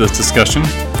enjoyed this discussion.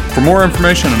 For more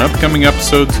information on upcoming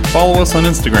episodes, follow us on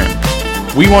Instagram.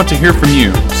 We want to hear from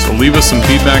you, so leave us some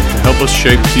feedback to help us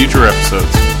shape future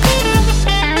episodes.